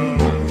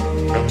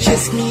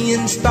 Kiss me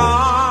and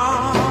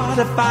start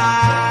a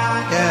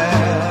fire.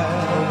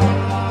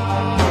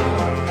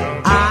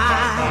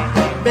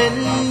 I've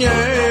been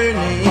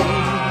yearning.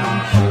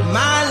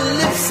 My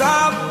lips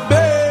are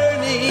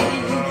burning.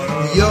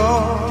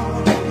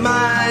 You're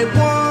my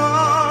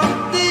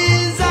one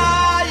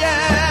desire.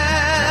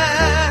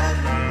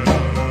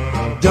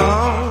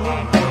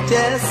 Don't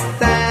just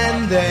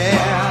stand there.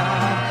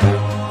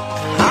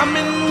 Come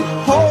and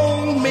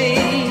hold me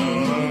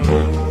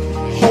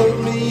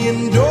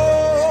and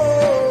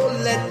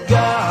don't let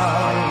go.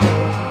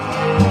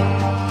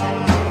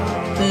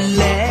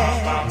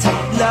 Let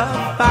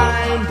love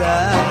bind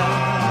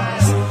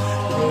us.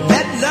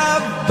 Let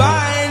love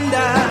bind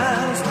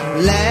us.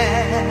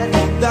 Let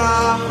the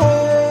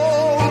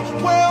whole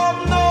world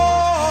know.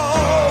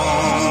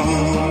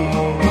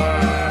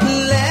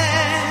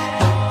 Let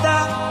the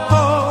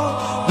whole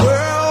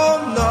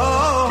world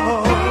know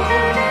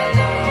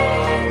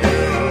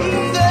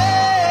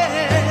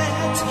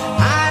that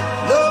I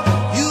love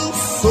you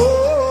so.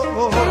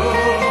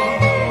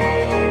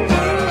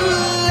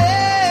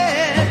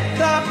 Let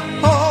the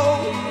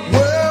whole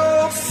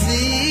world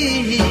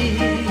see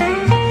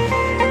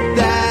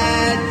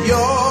that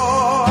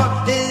you're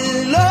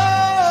in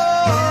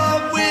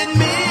love with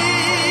me.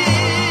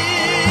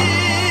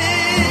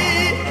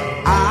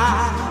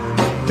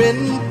 I've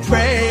been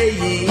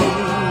praying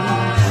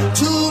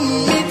to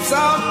meet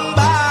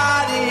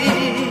somebody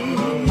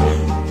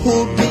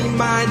who'll be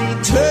mine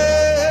eternally.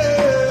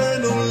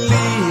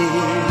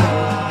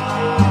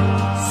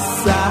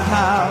 So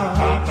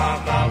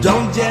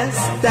don't just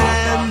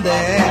stand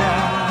there.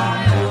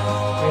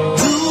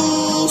 Do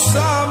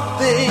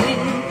something.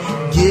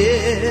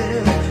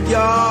 Give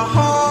your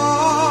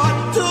heart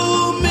to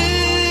me.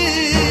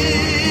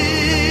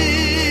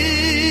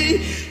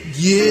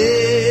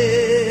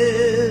 Give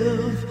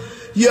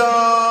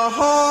your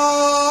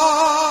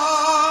heart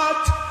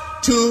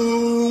to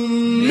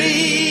me.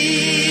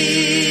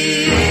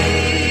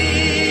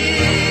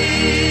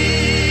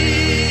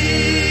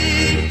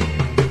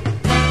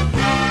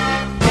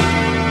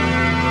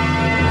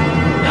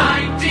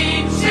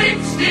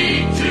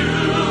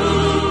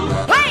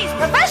 Plays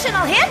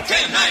professional hit.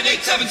 10, 9,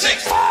 8, 7,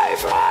 6.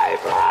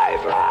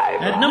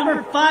 At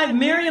number 5,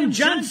 Miriam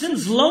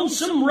Johnson's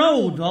Lonesome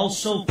Road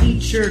also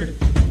featured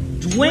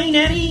Dwayne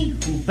Eddy,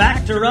 who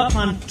backed her up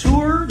on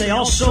tour. They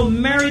also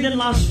married in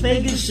Las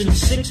Vegas in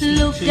 62.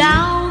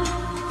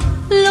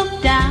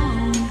 Look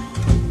down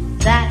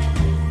that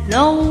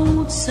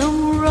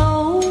lonesome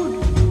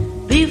road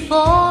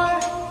before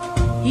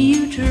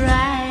you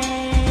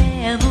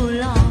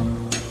travel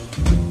on.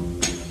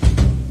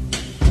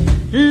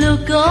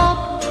 Look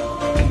up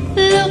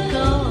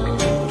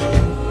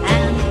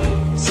and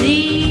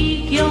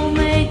seek your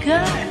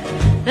maker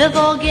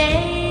before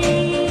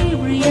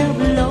Gabriel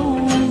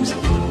blows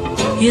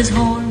his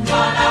horn.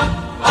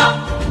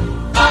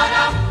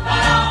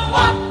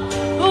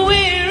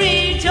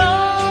 Weary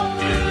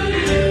told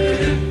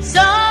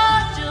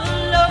such a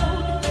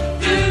load,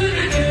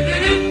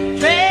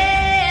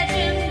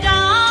 treading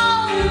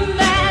down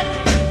that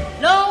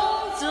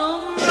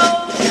lonesome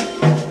road.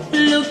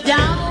 Look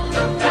down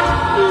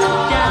that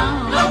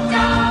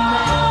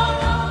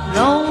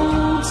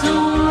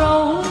lonesome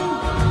road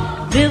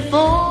before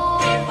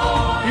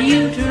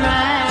you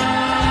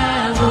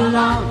travel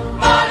on.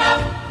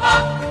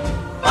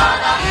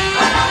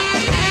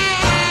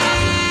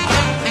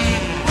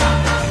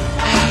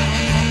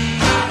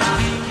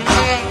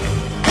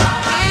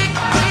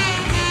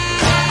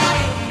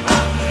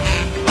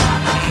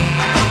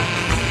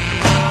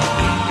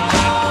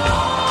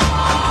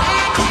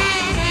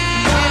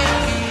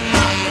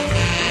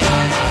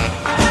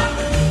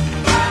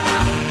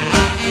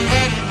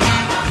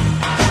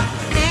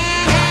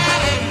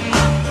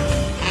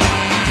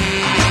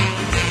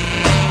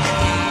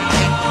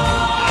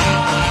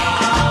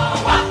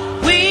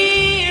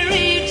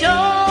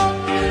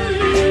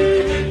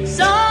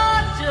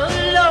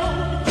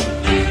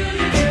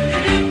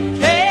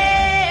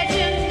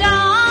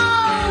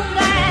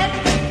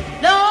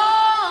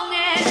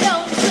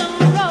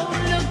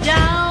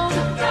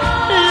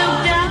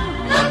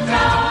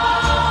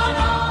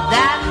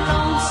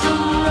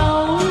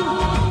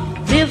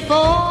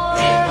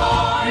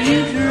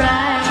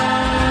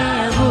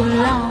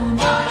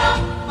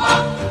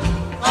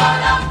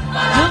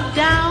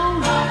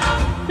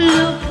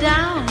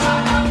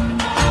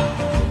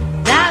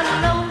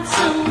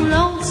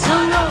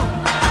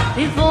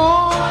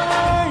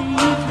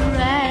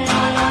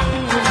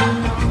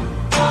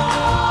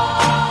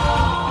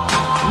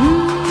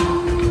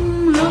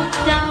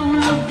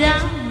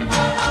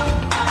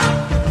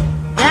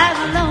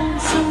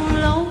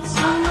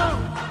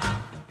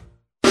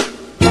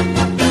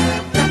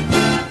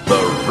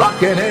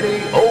 Rockin' Eddie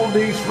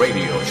Oldies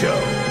Radio Show.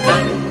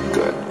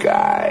 Good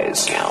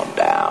Guys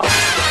Countdown.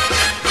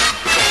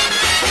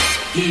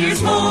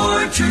 Here's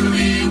more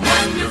truly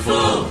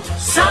wonderful,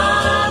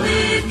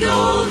 solid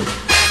gold.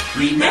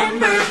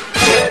 Remember,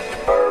 Hit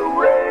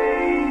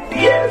Parade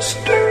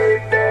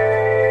yesterday.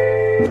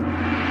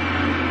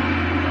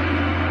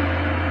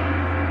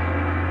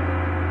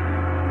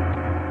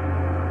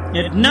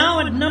 And now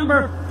at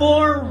number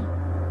 4,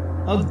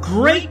 a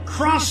great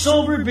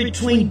crossover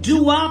between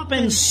doo-wop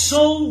and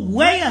soul,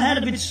 way ahead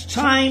of its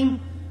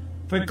time.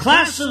 For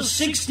class of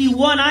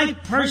 61, I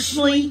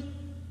personally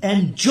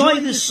enjoy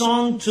this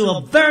song to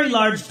a very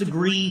large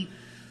degree.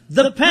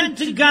 The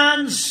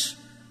Pentagons,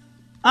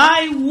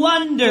 I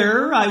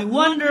wonder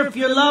if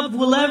your love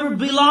will ever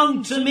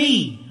belong to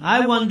me.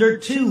 I wonder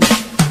too. The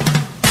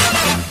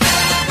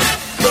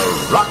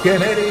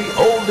Rockin' Eddie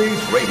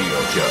Oldies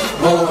Radio Show.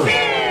 more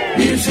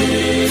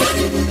music.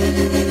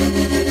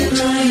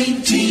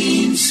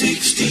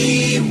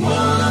 1961.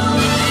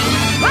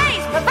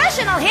 Ray's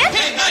professional hit.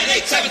 10, 9,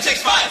 8, 7,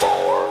 6, 5. 4.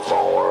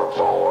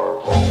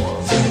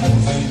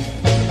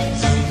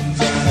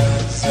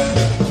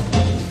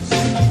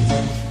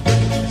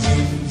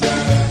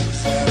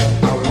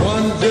 I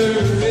wonder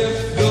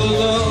if your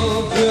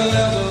love will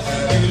ever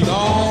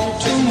belong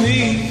to me.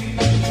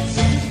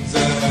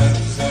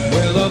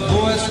 Well, a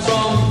voice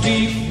from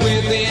deep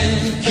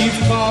within keeps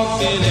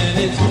talking and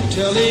it's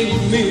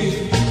telling me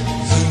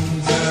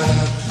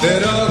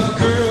that a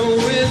girl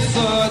with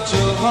such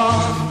a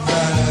heart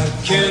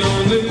can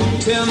only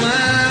tear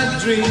my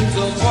dreams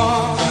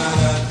apart.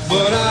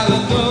 But I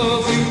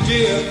love you,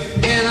 dear,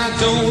 and I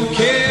don't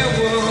care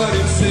what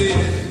it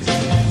says.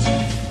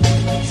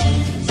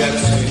 That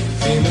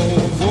same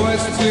old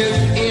voice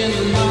within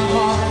my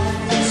heart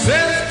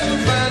says to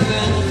find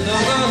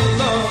another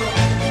love.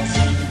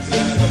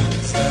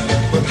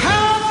 But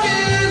how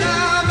can I,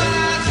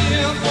 my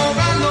dear, for I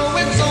know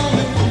it's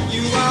only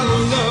you I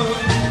love.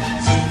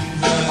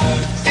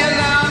 And I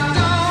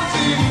don't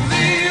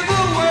believe a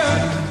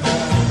word,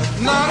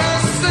 not a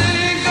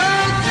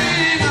single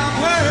thing I've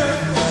heard.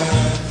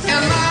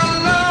 And my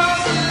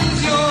love is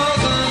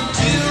yours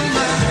until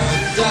my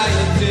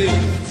dying day.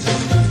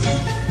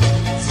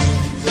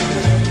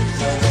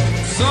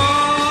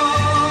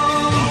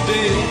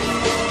 Someday,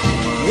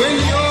 when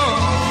you're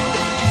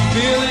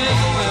feeling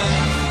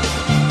fine,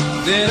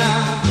 then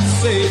I'll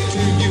say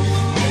to you,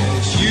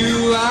 it's you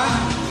I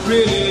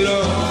really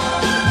love.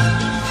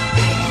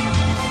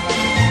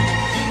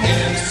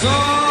 And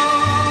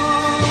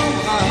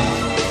somehow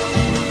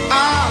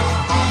I'll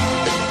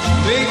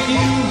make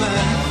you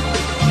mine,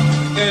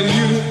 and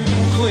you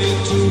cling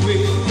to me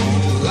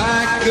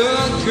like a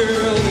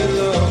girl in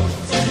love.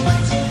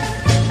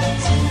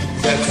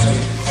 That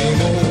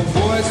same old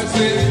voice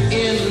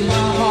within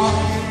my heart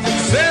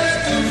says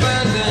to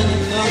find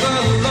another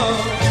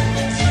love.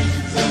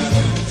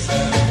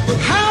 But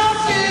how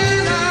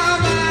can I,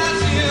 my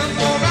dear,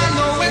 for I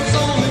know it's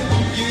only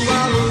you I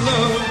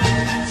love.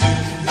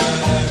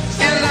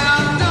 And I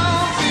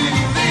don't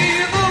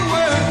believe a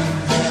word,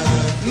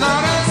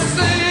 not a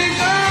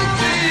single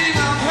thing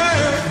I've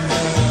heard.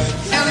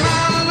 And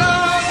my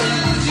love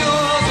is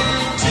yours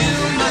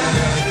until my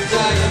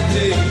dying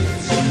day.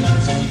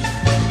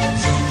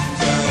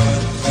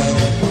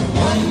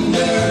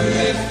 Wonder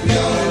if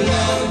your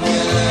love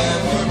will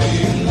ever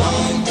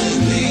belong to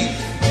me.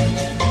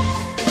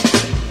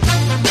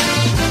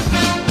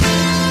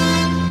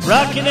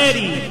 Rockin'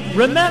 Eddie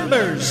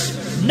remembers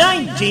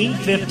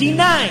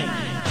 1959.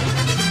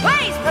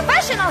 Ray's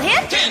professional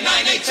hit. 10,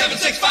 9, 8, 7,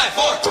 6, 5,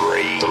 4.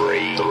 3.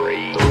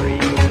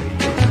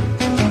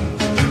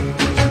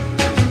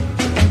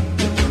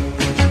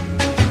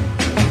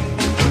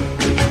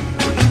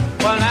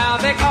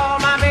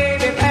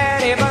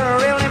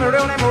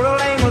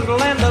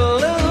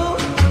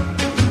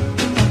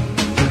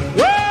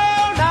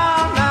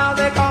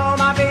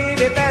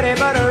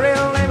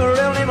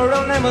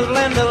 is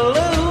Linda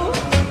Lou.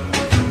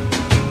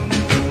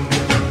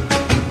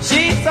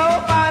 She's so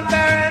fine,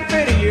 fair, and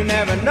pretty, you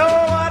never know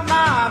what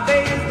my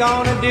baby's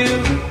gonna do.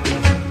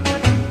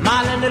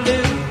 My Linda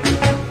Lou.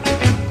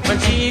 When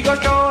she goes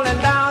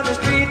strolling down the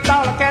street,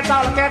 all the cats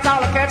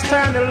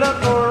turn to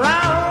look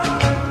around.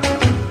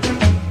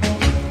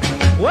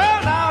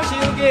 Well, now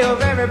she'll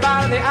give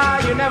everybody the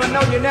eye. You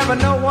never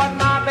know what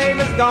my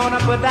baby's gonna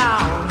put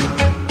down.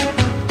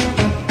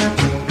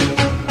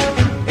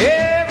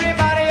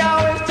 Everybody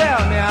always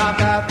tell me I've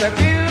got the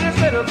cutest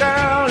little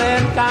girl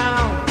in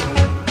town.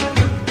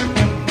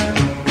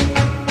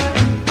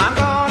 I'm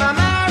gonna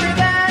marry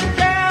that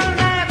girl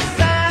next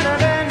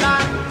Saturday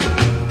night.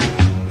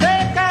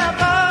 Take care of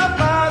her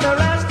for the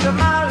rest of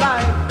my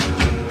life.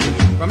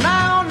 From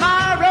now on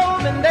my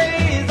roving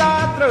days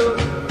are through,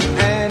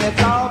 and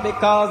it's all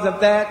because of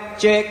that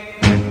chick,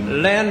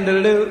 Linda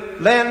Lou,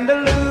 Linda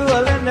Lou,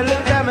 Linda Lou.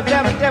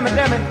 Tell me,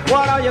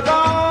 what are you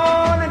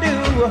gonna do?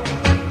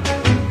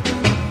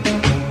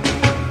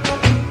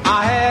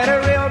 I had a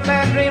real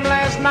bad dream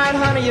last night,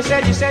 honey. You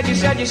said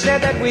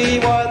that we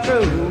were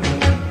through.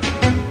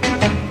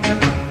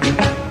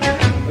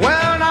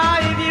 Well, now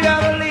if you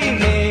ever leave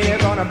me, you're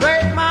gonna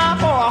break my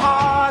poor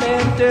heart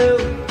in two.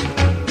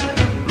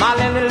 My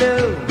Linda Lou.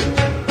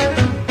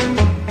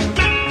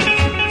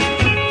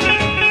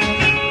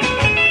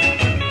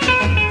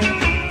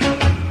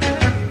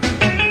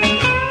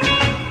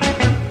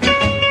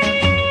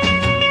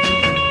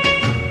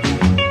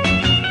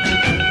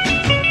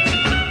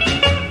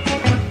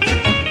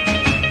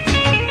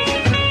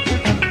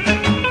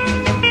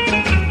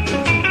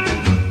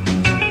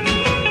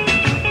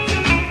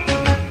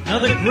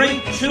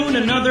 Great tune,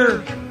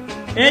 another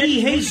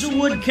Eddie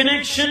Hazelwood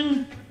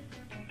connection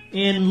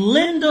in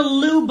Linda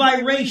Lou by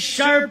Ray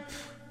Sharp,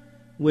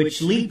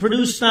 which Lee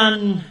produced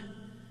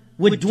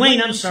with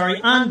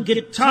Dwayne, on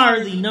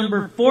guitar. The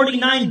number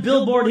 49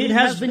 Billboard hit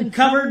has been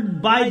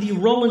covered by the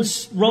Rolling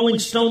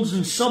Stones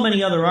and so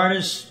many other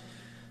artists.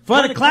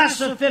 For the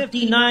class of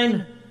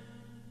 59,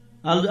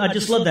 I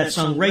just love that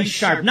song, Ray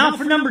Sharp. Now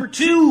for number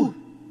 2,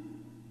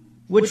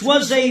 which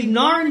was an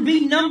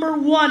R&B number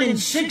 1 in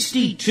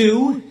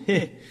 62.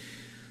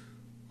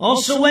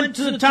 Also went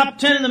to the top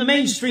 10 in the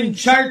mainstream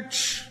chart.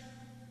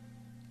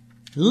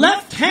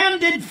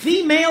 Left-handed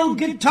female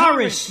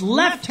guitarist.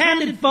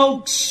 Left-handed,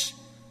 folks.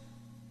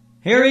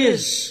 Here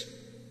is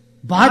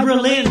Barbara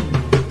Lynn.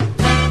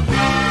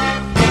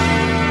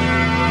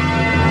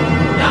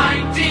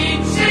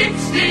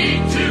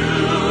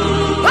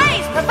 1962.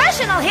 Blaze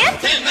professional hit.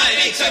 10, 9,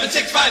 8, 7,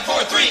 6, 5,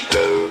 4, 3.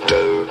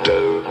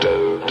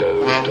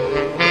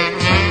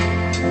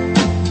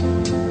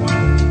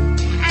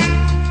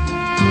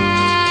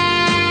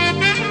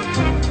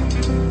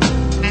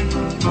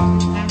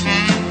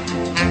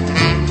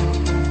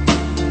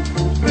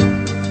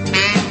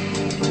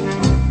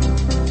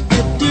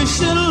 You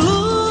should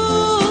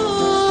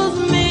lose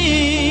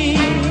me.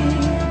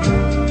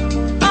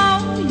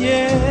 Oh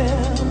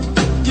yeah,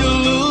 you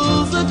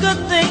lose a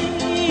good thing.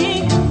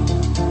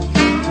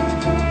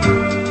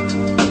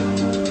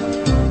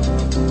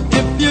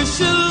 If you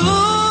should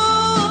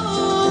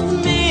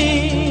lose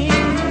me,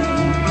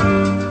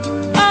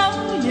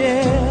 oh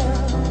yeah,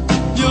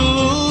 you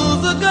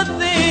lose a good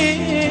thing.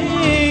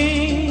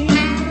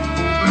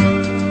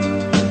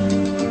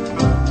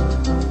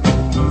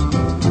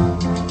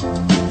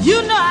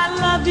 You know I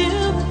love you,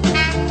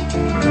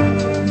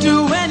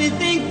 do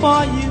anything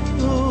for you.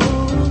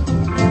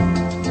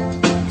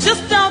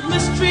 Just don't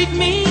mistreat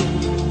me,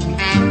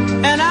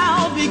 and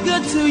I'll be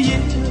good to you.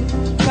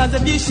 'Cause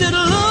if you should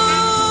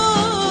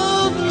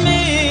lose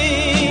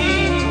me,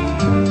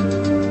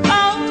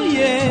 oh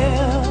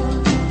yeah,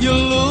 you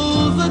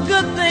lose a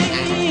good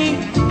thing.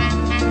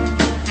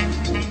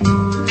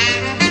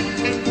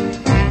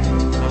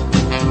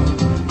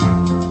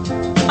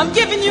 I'm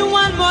giving you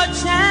one more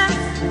chance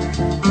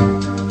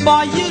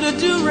for you to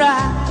do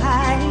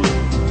right.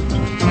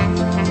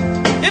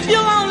 If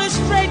you'll only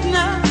straighten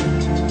up,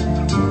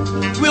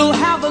 we'll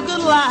have a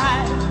good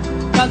life.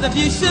 'Cause if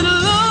you should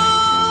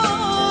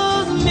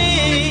lose me,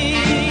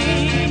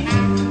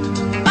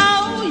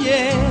 oh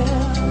yeah,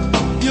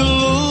 you'll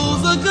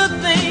lose a good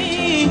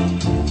thing.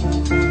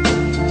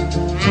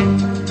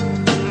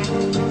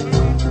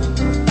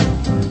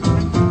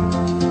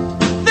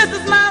 This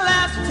is my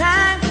last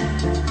time,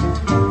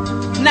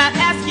 not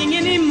asking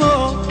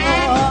anymore.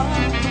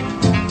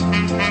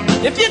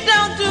 If you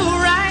don't do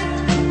right,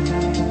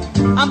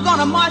 I'm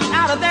gonna march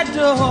out of that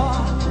door.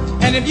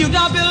 And if you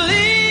don't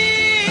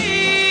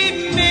believe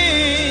me,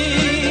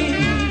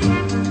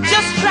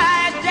 just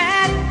try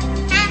that,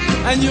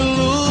 and you'll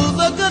lose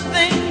a good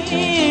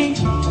thing.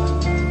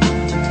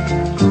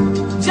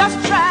 Just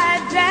try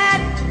that,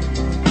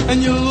 and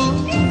you'll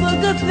lose a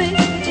good thing.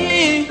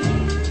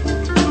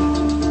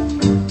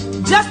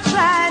 Just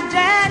try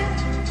that.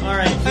 All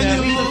right,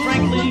 Reba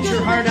Franklin, eat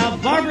your heart out.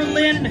 Barbara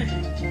Lynn,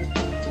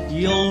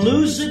 you'll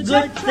lose a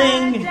good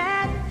thing.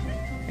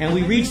 And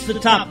we reached the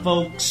top,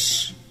 folks.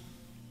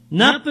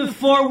 Not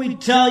before we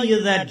tell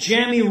you that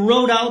Jammy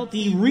wrote out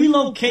the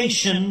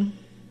relocation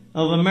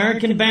of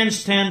American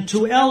Bandstand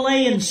to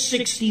L.A. in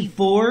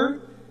 64,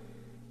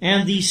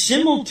 and the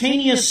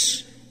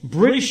simultaneous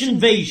British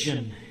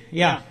invasion.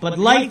 Yeah, but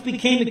life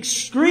became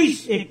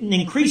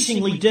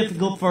increasingly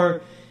difficult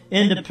for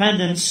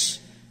independents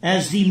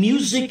as the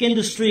music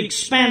industry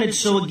expanded.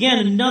 So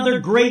again, another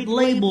great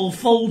label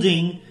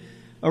folding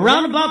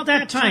around about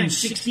that time,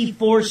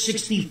 64,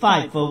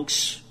 65,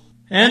 folks.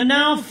 And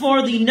now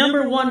for the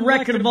number one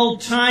record of all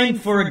time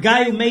for a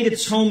guy who made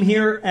its home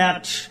here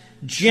at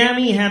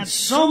Jammy, had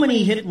so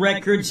many hit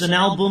records and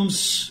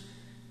albums.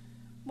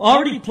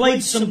 Already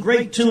played some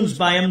great tunes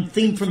by him.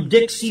 Theme from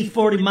Dixie,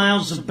 40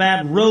 Miles of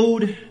Bad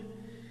Road.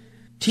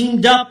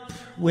 Teamed up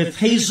with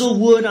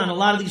Hazelwood on a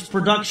lot of these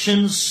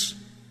productions.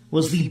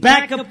 Was the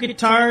backup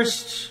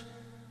guitarist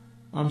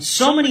on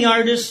so many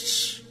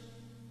artists.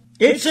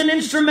 It's an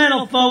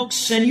instrumental,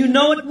 folks, and you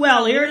know it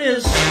well. Here it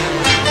is.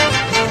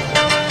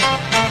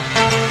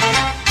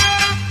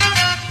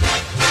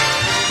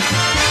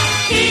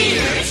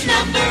 Here is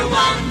number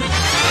one.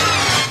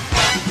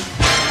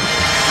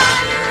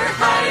 Higher,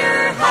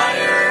 higher,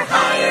 higher,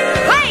 higher.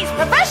 Please,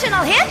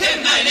 professional hit.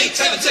 10, 9, 8,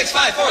 7, 6,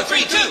 5, 4,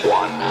 3, 2.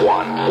 1,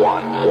 1,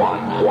 1,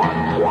 1,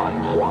 1,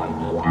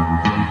 1, 1.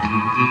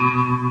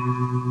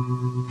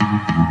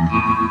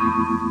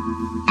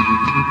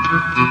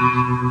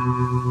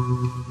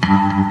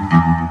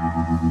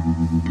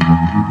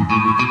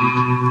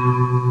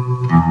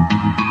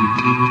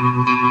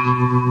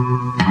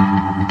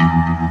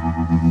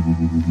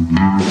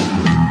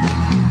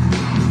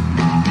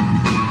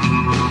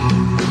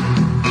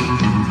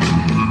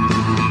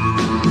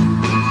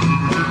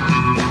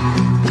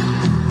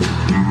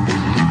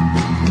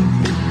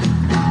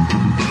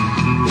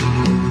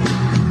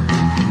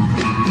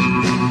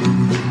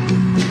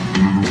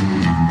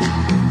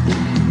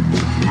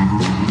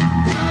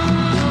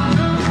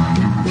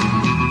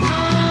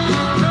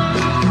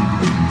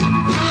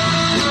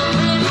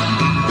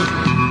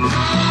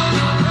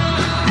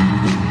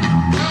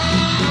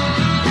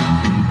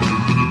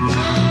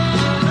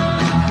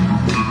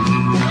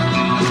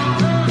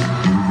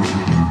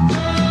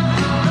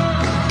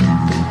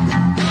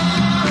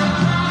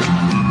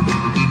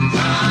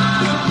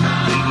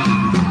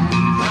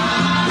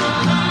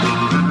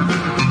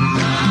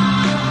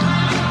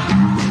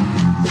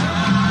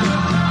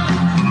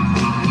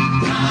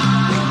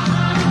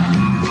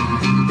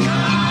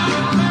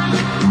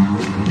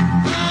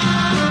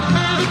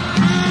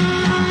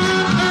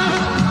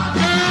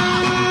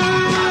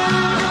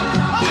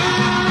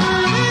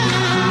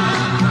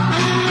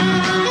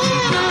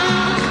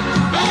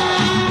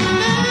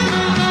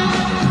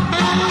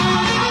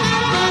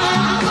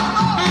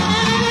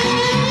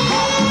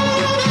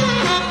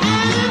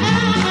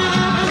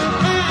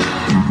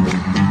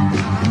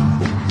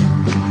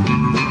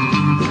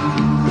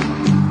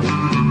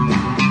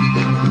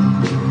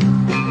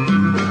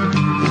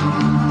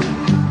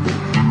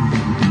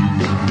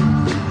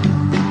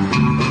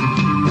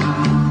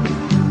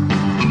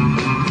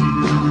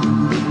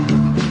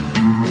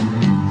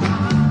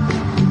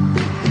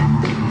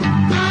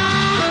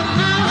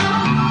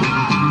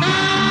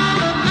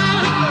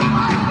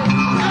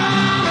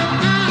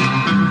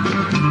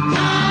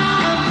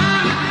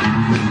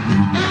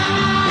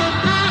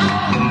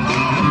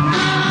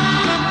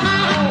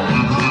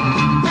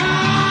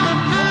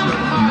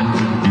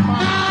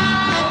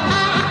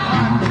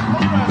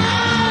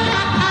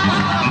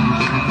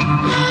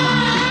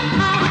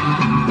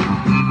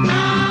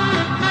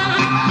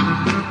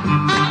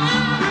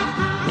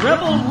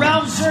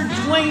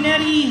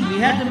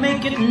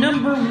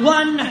 Number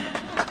one.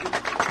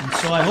 And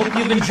so I hope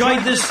you've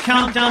enjoyed this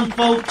countdown,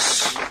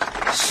 folks.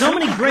 So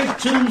many great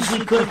tunes we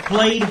could have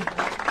played,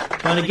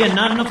 but again,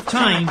 not enough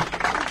time.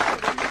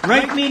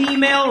 Write me an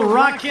email,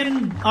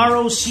 rockin,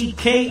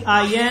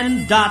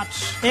 ROCKIN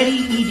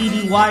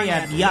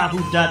 .EDDY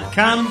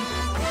 @yahoo.com.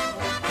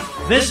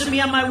 Visit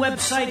me on my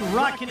website,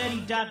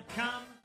 rockineddie.com.